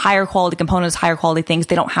have, higher quality components, higher quality things.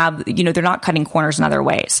 They don't have, they're not cutting corners in other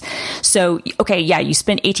ways. So, okay, yeah, you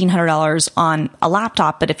spend $1,800 on a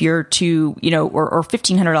laptop, but if you're to, or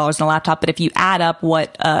 $1,500 on a laptop, but if you add up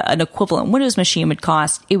what an equivalent Windows machine would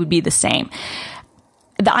cost, it would be the same.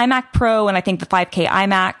 The iMac Pro and I think the 5K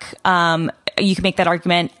iMac, you can make that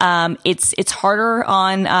argument. It's harder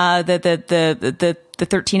on the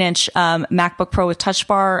 13-inch MacBook Pro with Touch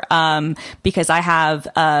Bar because I have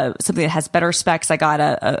something that has better specs. I got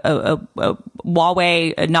a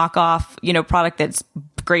Huawei knockoff, product that's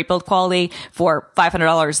great build quality for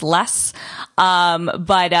 $500 less,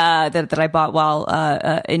 but that I bought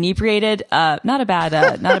while inebriated. Not a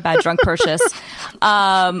bad drunk purchase,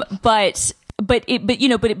 But you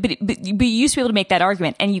used to be able to make that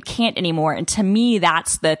argument and you can't anymore. And to me,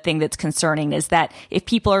 that's the thing that's concerning is that you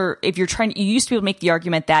used to be able to make the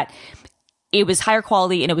argument that it was higher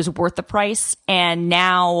quality and it was worth the price. And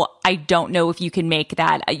now I don't know if you can make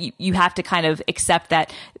that. You have to kind of accept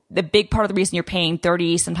that the big part of the reason you're paying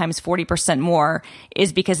 30, sometimes 40% more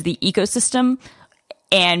is because of the ecosystem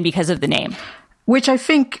and because of the name. Which I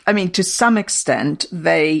think, to some extent,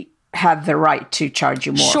 they have the right to charge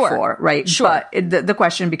you more for, right? Sure. But the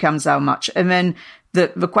question becomes how much. And then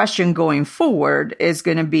the question going forward is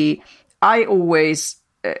going to be, I always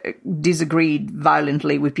disagreed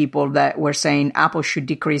violently with people that were saying Apple should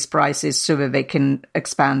decrease prices so that they can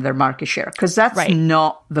expand their market share, because that's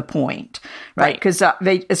not the point, right? Because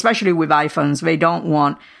they, especially with iPhones, they don't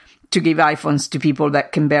want to give iPhones to people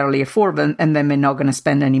that can barely afford them, and then they're not going to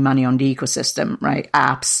spend any money on the ecosystem, right?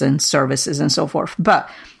 Apps and services and so forth. But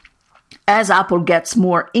as Apple gets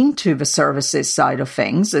more into the services side of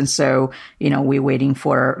things, and so, we're waiting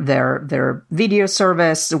for their video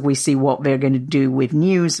service. We see what they're going to do with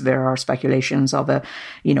news. There are speculations of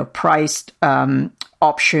priced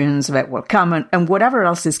options that will come, and whatever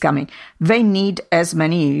else is coming. They need as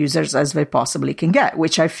many users as they possibly can get,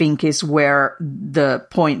 which I think is where the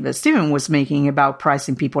point that Stephen was making about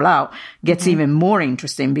pricing people out gets even more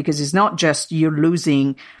interesting, because it's not just you're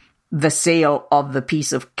losing the sale of the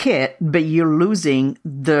piece of kit, but you're losing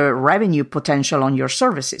the revenue potential on your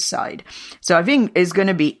services side. So I think it's going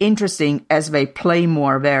to be interesting as they play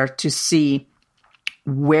more there to see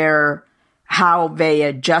how they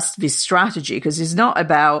adjust this strategy, because it's not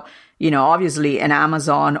about, obviously an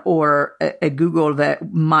Amazon or a Google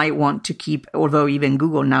that might want to keep, although even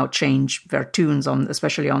Google now change their tunes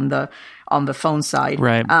especially on the phone side.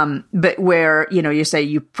 Right. But where, you say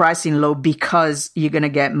you're pricing low because you're going to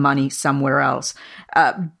get money somewhere else.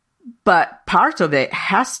 But part of it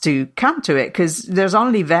has to come to it, because there's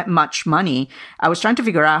only that much money. I was trying to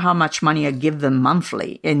figure out how much money I give them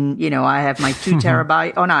monthly. And, I have my 2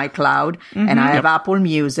 terabyte on iCloud, and I have Apple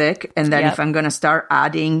Music. And then if I'm going to start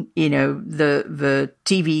adding, the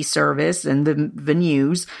TV service and the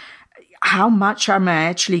news, how much am I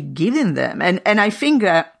actually giving them? And I think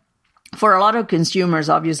that for a lot of consumers,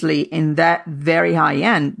 obviously, in that very high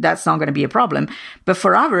end, that's not going to be a problem. But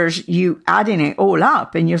for others, you adding it all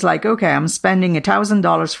up and you're like, okay, I'm spending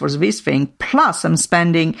 $1,000 for this thing, plus I'm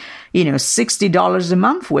spending, $60 a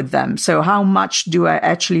month with them. So how much do I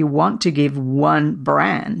actually want to give one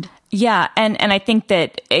brand? Yeah. And I think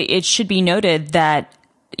that it should be noted that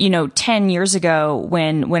 10 years ago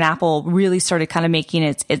when Apple really started kind of making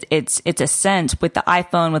its ascent with the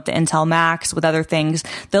iPhone, with the Intel Macs, with other things,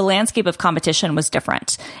 the landscape of competition was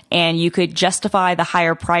different, and you could justify the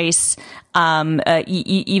higher price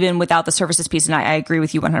even without the services piece. And I agree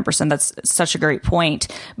with you 100%. That's such a great point,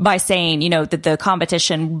 by saying, that the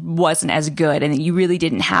competition wasn't as good and that you really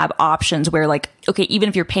didn't have options where, like, okay, even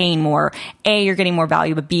if you're paying more, A, you're getting more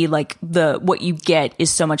value, but B, like what you get is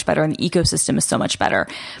so much better and the ecosystem is so much better.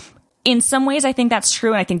 In some ways, I think that's true.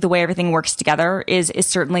 And I think the way everything works together is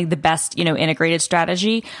certainly the best, integrated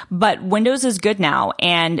strategy. But Windows is good now,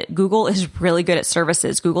 and Google is really good at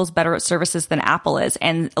services. Google's better at services than Apple is.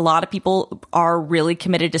 And a lot of people are really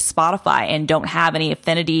committed to Spotify and don't have any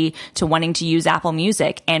affinity to wanting to use Apple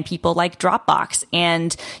Music. And people like Dropbox,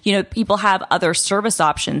 and, people have other service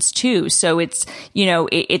options too. So it's,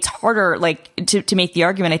 it's harder, like, to make the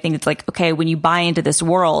argument. I think it's like, okay, when you buy into this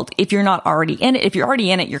world, if you're not already in it,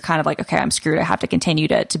 you're kind of like, okay, I'm screwed. I have to continue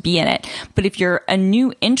to be in it. But if you're a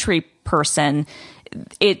new entry person,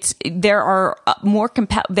 there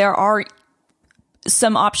are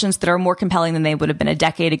some options that are more compelling than they would have been a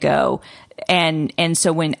decade ago. And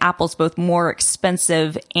so when Apple's both more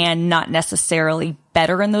expensive and not necessarily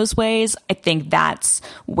better in those ways, I think that's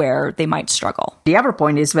where they might struggle. The other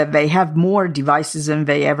point is that they have more devices than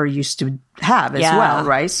they ever used to have as well,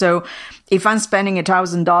 right? So if I'm spending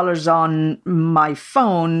 $1,000 on my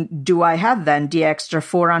phone, do I have then the extra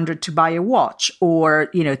 $400 to buy a watch, or,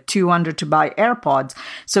 $200 to buy AirPods?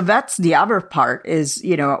 So that's the other part is,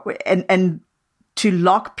 and to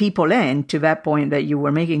lock people in to that point that you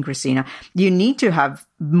were making, Christina, you need to have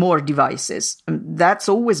more devices. That's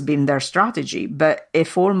always been their strategy. But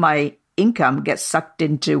if all my income gets sucked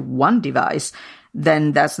into one device,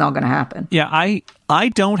 then that's not going to happen. Yeah, I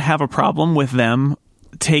don't have a problem with them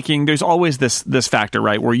there's always this factor,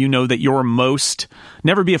 right, where that you're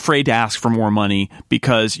never be afraid to ask for more money,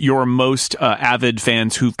 because your most avid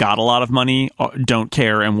fans who've got a lot of money don't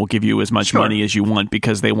care and will give you as much money as you want,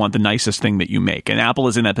 because they want the nicest thing that you make. And Apple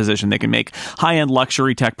is in that position. They can make high-end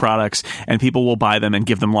luxury tech products and people will buy them and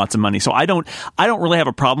give them lots of money. So I don't really have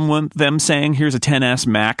a problem with them saying, here's a XS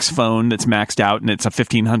Max phone that's maxed out and it's a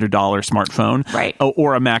 $1,500 smartphone, right,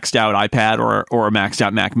 or a maxed out iPad or a maxed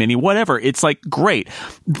out Mac Mini, whatever. It's like, great.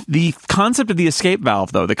 The concept of the escape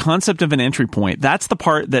valve, though, the concept of an entry point, that's the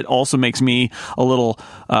part that also makes me a little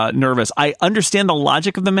nervous. I understand the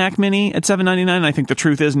logic of the Mac Mini at $799. I think the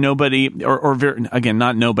truth is nobody, again,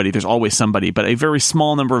 not nobody, there's always somebody, but a very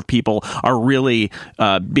small number of people are really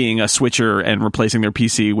being a switcher and replacing their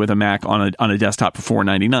PC with a Mac on a desktop for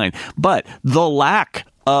 $499. But the lack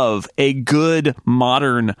of a good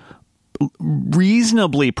modern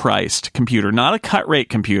reasonably priced computer, not a cut rate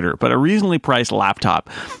computer, but a reasonably priced laptop,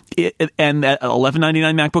 and that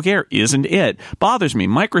 $1199 MacBook Air isn't it. Bothers me.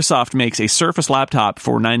 Microsoft makes a Surface laptop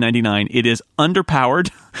for $999. It is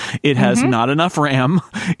underpowered. It has not enough RAM.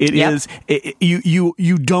 It is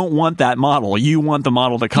you don't want that model. You want the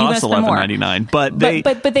model that costs $1199. But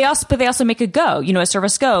they also make a Go, a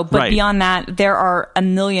Surface Go. But beyond that, there are a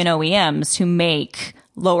million OEMs who make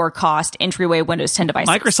lower cost entryway Windows 10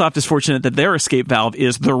 devices. Microsoft is fortunate that their escape valve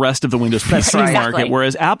is the rest of the Windows PC market,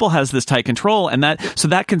 whereas Apple has this tight control, and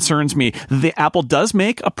that concerns me. Apple does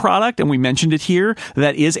make a product, and we mentioned it here,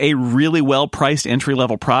 that is a really well-priced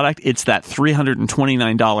entry-level product. It's that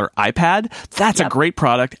 $329 iPad. That's a great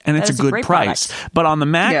product, and it's a good price. But on the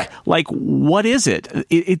Mac, what is it?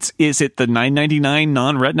 Is it the $999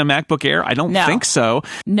 non-Retina MacBook Air? I don't think so.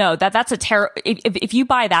 No, that's a terrible. If you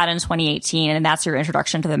buy that in 2018 and that's your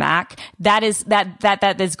introduction to the Mac, that is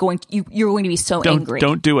going. You're going to be so angry.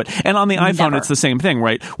 Don't do it. And on the iPhone, it's the same thing,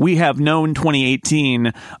 right? We have known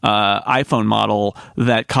 2018 iPhone model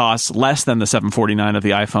that costs less than the $749 of the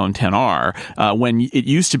iPhone XR. When it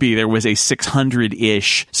used to be, there was a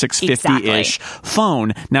 $600-ish, $650-ish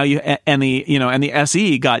phone. Now and the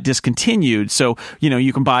SE got discontinued, so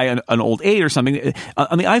you can buy an old 8 or something.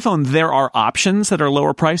 On the iPhone, there are options that are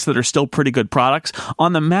lower priced that are still pretty good products.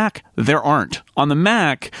 On the Mac, there aren't. On the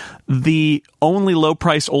Mac, the only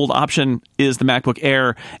low-priced old option is the MacBook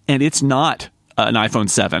Air, and it's not an iPhone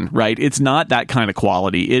 7, right? It's not that kind of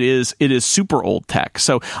quality. It is super old tech.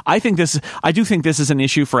 So I do think this is an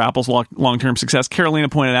issue for Apple's long-term success. Carolina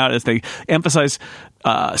pointed out, as they emphasize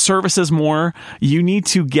services more, you need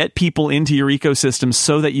to get people into your ecosystem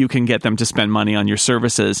so that you can get them to spend money on your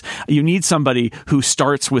services. You need somebody who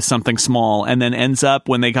starts with something small and then ends up,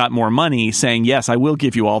 when they got more money, saying, yes, I will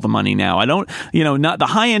give you all the money now. I don't, not the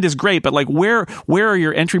high end is great, but where are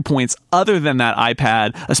your entry points other than that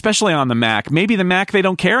iPad, especially on the Mac? Maybe the Mac, they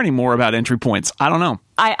don't care anymore about entry points. I don't know.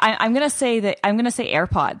 I'm going to say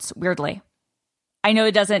AirPods, weirdly. I know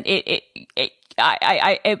it doesn't,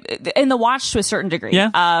 I in the watch to a certain degree.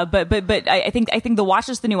 Yeah. But I think the watch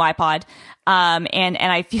is the new iPod. And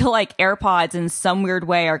I feel like AirPods in some weird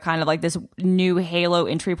way are kind of like this new Halo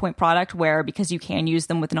entry point product, where because you can use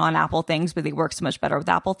them with non-Apple things, but they work so much better with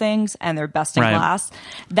Apple things and they're best in class.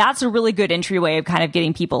 That's a really good entryway of kind of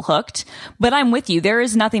getting people hooked. But I'm with you. There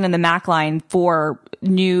is nothing in the Mac line for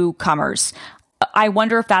newcomers. I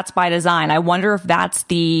wonder if that's by design. I wonder if that's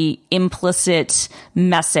the implicit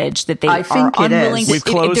message that they are unwilling to. We've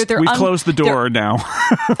closed the door now.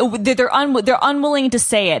 They're unwilling to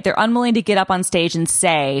say it. They're unwilling to get up on stage and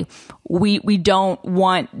say, we don't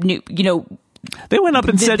want new, They went up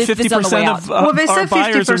and said 50% of our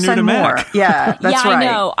buyers are new to Mac. Yeah, that's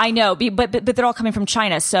right. I know. But they're all coming from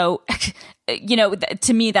China. So,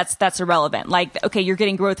 to me, that's irrelevant. Like, okay, you're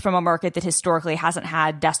getting growth from a market that historically hasn't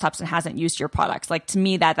had desktops and hasn't used your products. Like, to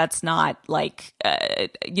me, that's not like,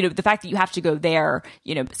 the fact that you have to go there,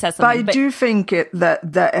 says something. But I do think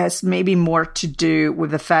that has maybe more to do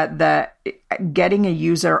with the fact that getting a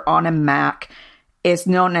user on a Mac is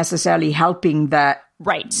not necessarily helping that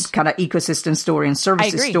kind of ecosystem story and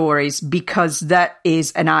services stories, because that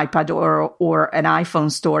is an iPad or an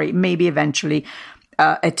iPhone story, maybe eventually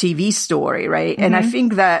a TV story, right? Mm-hmm. And I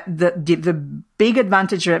think that the big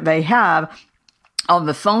advantage that they have on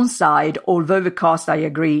the phone side, although the cost, I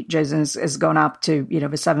agree, Jason, has gone up to the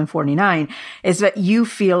 $749, is that you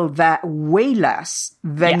feel that way less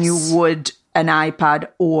than you would an iPad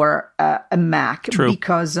or a Mac. True.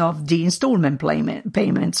 Because of the installment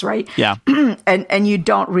payments, right? Yeah. and you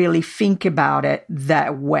don't really think about it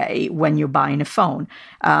that way when you're buying a phone.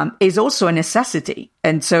 It's also a necessity.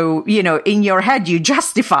 And so, in your head, you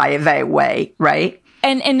justify it that way, right?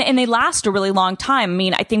 And they last a really long time. I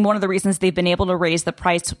mean, I think one of the reasons they've been able to raise the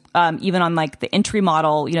price, even on like the entry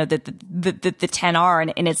model, the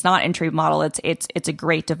 10R, and it's not entry model, it's a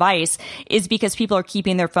great device, is because people are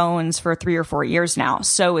keeping their phones for 3 or 4 years now.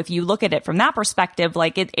 So if you look at it from that perspective,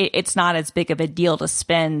 like it's not as big of a deal to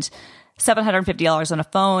spend $750 on a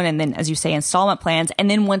phone, and then, as you say, installment plans. And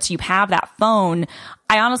then once you have that phone,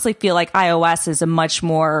 I honestly feel like iOS is a much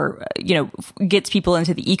more, gets people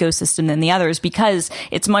into the ecosystem than the others, because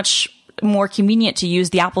it's much more convenient to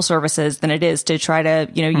use the Apple services than it is to try to,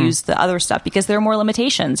 use the other stuff, because there are more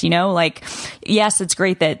limitations, like, yes, it's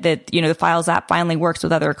great that, the Files app finally works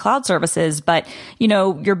with other cloud services, but,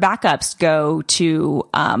 your backups go to,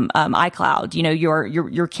 iCloud,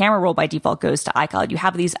 your camera roll by default goes to iCloud. You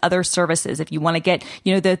have these other services. If you want to get,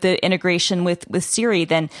 the integration with Siri,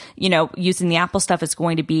 then, using the Apple stuff is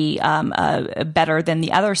going to be, better than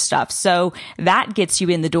the other stuff. So that gets you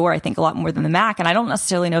in the door, I think, a lot more than the Mac. And I don't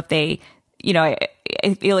necessarily know if they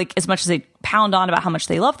I feel like as much as they pound on about how much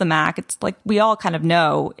they love the Mac, it's like we all kind of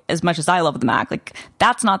know, as much as I love the Mac, like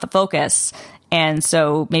that's not the focus. And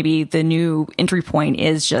so maybe the new entry point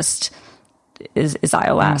is just is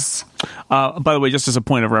iOS. By the way, just as a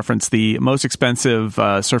point of reference, the most expensive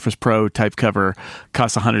Surface Pro type cover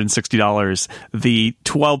costs $160. The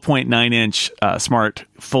 12.9-inch Smart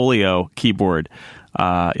Folio keyboard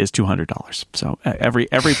is $200. So every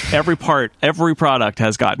product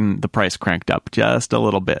has gotten the price cranked up just a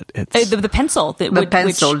little bit. It's the pencil, did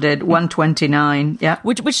 $129. Yeah,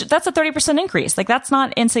 which that's a 30% increase. Like that's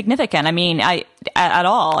not insignificant. I mean, at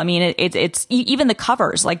all. I mean, it's even the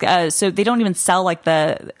covers. Like so they don't even sell like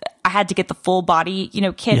the. I had to get the full body,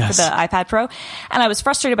 kit for the iPad Pro, and I was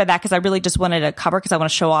frustrated by that because I really just wanted a cover because I want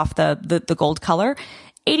to show off the gold color.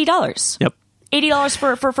 $80. Yep.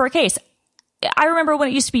 $80 for a case. I remember when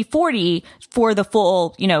it used to be $40 for the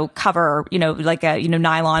full, cover, like a,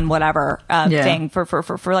 nylon, whatever, thing for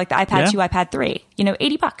like the iPad 2, iPad 3,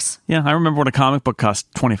 $80. Yeah. I remember when a comic book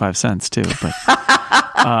cost 25 cents too,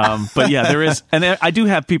 but yeah, there is, and I do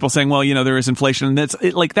have people saying, well, there is inflation, and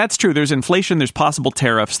that's true. There's inflation, there's possible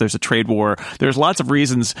tariffs, there's a trade war, there's lots of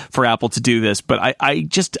reasons for Apple to do this, but I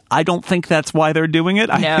don't think that's why they're doing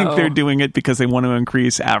it. I think they're doing it because they want to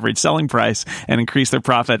increase average selling price and increase their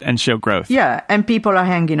profit and show growth. Yeah, and people are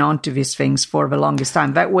hanging on to these things for the longest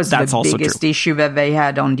time. That was the biggest issue that they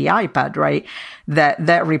had on the iPad, right?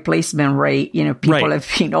 That replacement rate, people have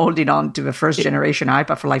been holding on to the first generation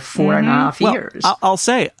iPad for like 4.5 years. I'll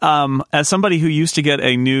say, as somebody who used to get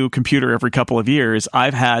a new computer every couple of years,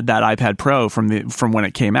 I've had that iPad Pro from when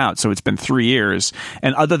it came out. So it's been 3 years.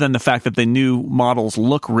 And other than the fact that the new models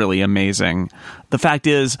look really amazing, the fact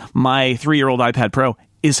is my 3-year-old iPad Pro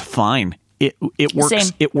is fine. It works.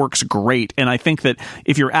 Same. It works great. And I think that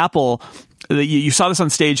if you're Apple, you saw this on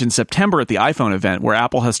stage in September at the iPhone event, where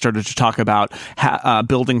Apple has started to talk about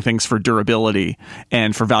building things for durability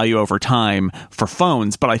and for value over time for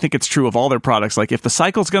phones. But I think it's true of all their products. Like if the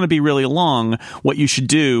cycle's going to be really long, what you should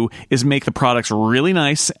do is make the products really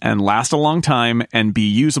nice and last a long time and be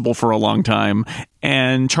usable for a long time,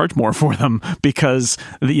 and charge more for them, because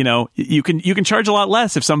you can charge a lot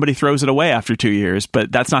less if somebody throws it away after 2 years,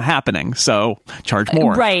 but that's not happening. So charge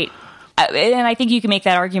more. Right. And I think you can make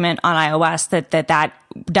that argument on iOS that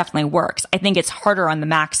definitely works. I think it's harder on the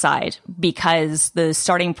Mac side because the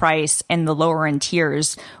starting price and the lower end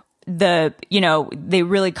tiers, they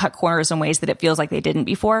really cut corners in ways that it feels like they didn't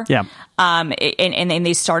before. Yeah. And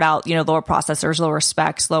they start out, lower processors, lower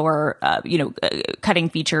specs, lower, cutting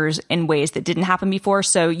features in ways that didn't happen before.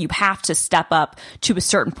 So you have to step up to a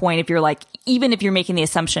certain point. If you're like, even if you're making the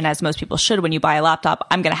assumption, as most people should, when you buy a laptop,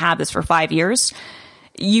 I'm going to have this for 5 years,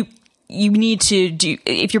 you need to do,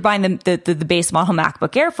 if you're buying the base model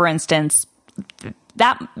MacBook Air, for instance,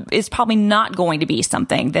 that is probably not going to be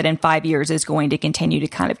something that in 5 years is going to continue to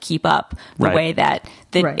kind of keep up the way that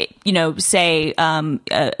say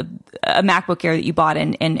a MacBook Air that you bought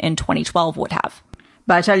in 2012 would have.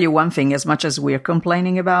 But I tell you one thing, as much as we're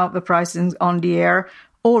complaining about the pricing on the Air,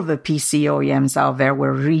 all the PC OEMs out there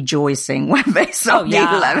were rejoicing when they saw the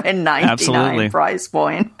 $11.99 price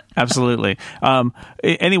point. Absolutely.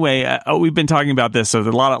 Anyway, we've been talking about this. So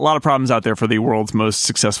there's a lot of problems out there for the world's most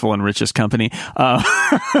successful and richest company.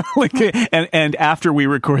 And after we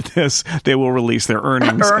record this, they will release their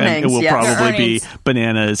earnings and it will probably be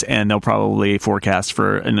bananas, and they'll probably forecast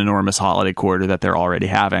for an enormous holiday quarter that they're already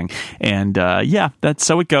having. And that's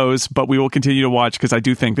so it goes. But we will continue to watch, because I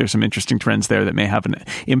do think there's some interesting trends there that may have an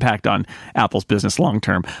impact on Apple's business long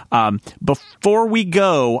term. Before we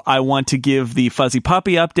go, I want to give the Fuzzy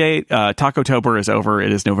Puppy update. Taco-tober is over.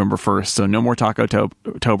 It is November 1st, so no more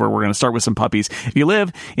Taco-tober. We're going to start with some puppies. If you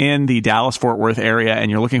live in the Dallas-Fort Worth area and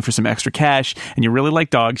you're looking for some extra cash and you really like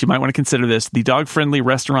dogs, you might want to consider this. The dog-friendly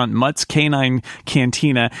restaurant Mutt's Canine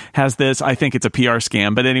Cantina has this. I think it's a PR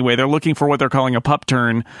scam, but anyway, they're looking for what they're calling a pup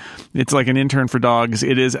turn. It's like an intern for dogs.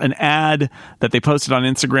 It is an ad that they posted on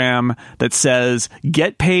Instagram that says,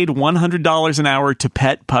 "Get paid $100 an hour to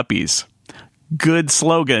pet puppies." Good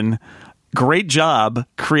slogan. Great job.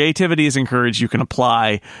 Creativity is encouraged. You can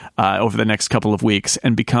apply over the next couple of weeks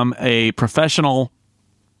and become a professional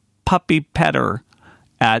puppy petter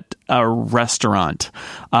at a restaurant.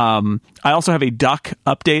 I also have a duck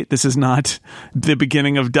update. This is not the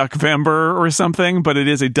beginning of Duckvember or something, but it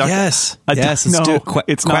is a duck. Yes. Let's do it.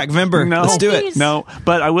 It's Quackvember. No, let's do it. No,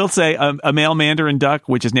 but I will say a male mandarin duck,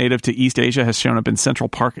 which is native to East Asia, has shown up in Central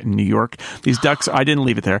Park in New York. These ducks, I didn't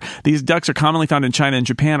leave it there. These ducks are commonly found in China and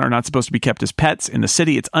Japan, are not supposed to be kept as pets in the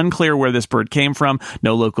city. It's unclear where this bird came from.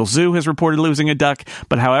 No local zoo has reported losing a duck,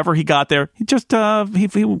 but however he got there, he just,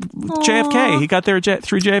 JFK, he got there through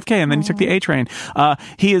through JFK, and then he took the A train.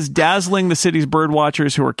 He is dazzling the city's bird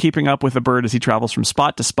watchers who are keeping up with the bird as he travels from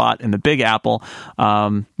spot to spot in the Big Apple.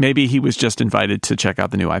 Maybe he was just invited to check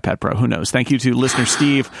out the new iPad Pro. Who knows? Thank you to listener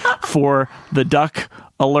Steve for the duck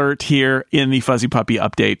alert here in the Fuzzy Puppy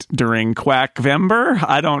update during Quackvember.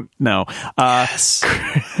 I don't know. Yes.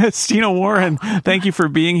 Christina Warren, thank you for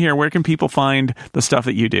being here. Where can people find the stuff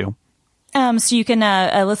that you do? So you can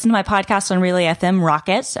listen to my podcast on Relay FM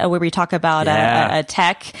Rocket, where we talk about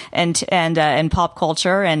tech and pop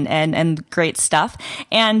culture and great stuff.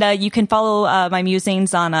 And you can follow my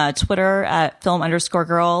musings on Twitter at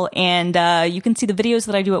film_girl. And you can see the videos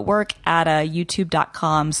that I do at work at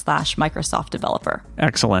youtube.com/Microsoft developer.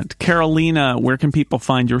 Excellent. Carolina, where can people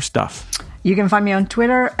find your stuff? You can find me on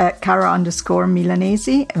Twitter at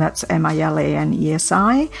Cara_Milanesi. That's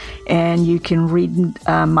MILANESI. And you can read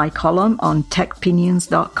my column on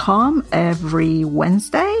techpinions.com every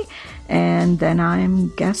Wednesday. And then I'm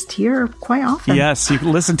guest here quite often. Yes, you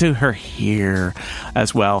can listen to her here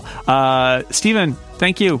as well. Stephen,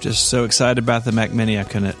 thank you. Just so excited about the Mac Mini, I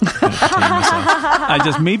couldn't contain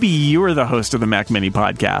myself. Maybe you are the host of the Mac Mini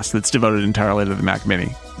podcast that's devoted entirely to the Mac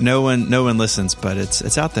Mini. No one listens, but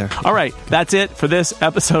it's out there. All right, that's it for this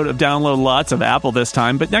episode of Download Lots of Apple this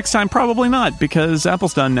time. But next time, probably not, because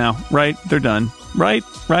Apple's done now, right? They're done. Right?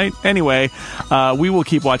 Anyway, we will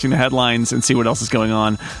keep watching the headlines and see what else is going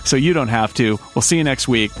on, so you don't have to. We'll see you next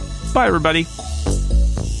week. Bye, everybody.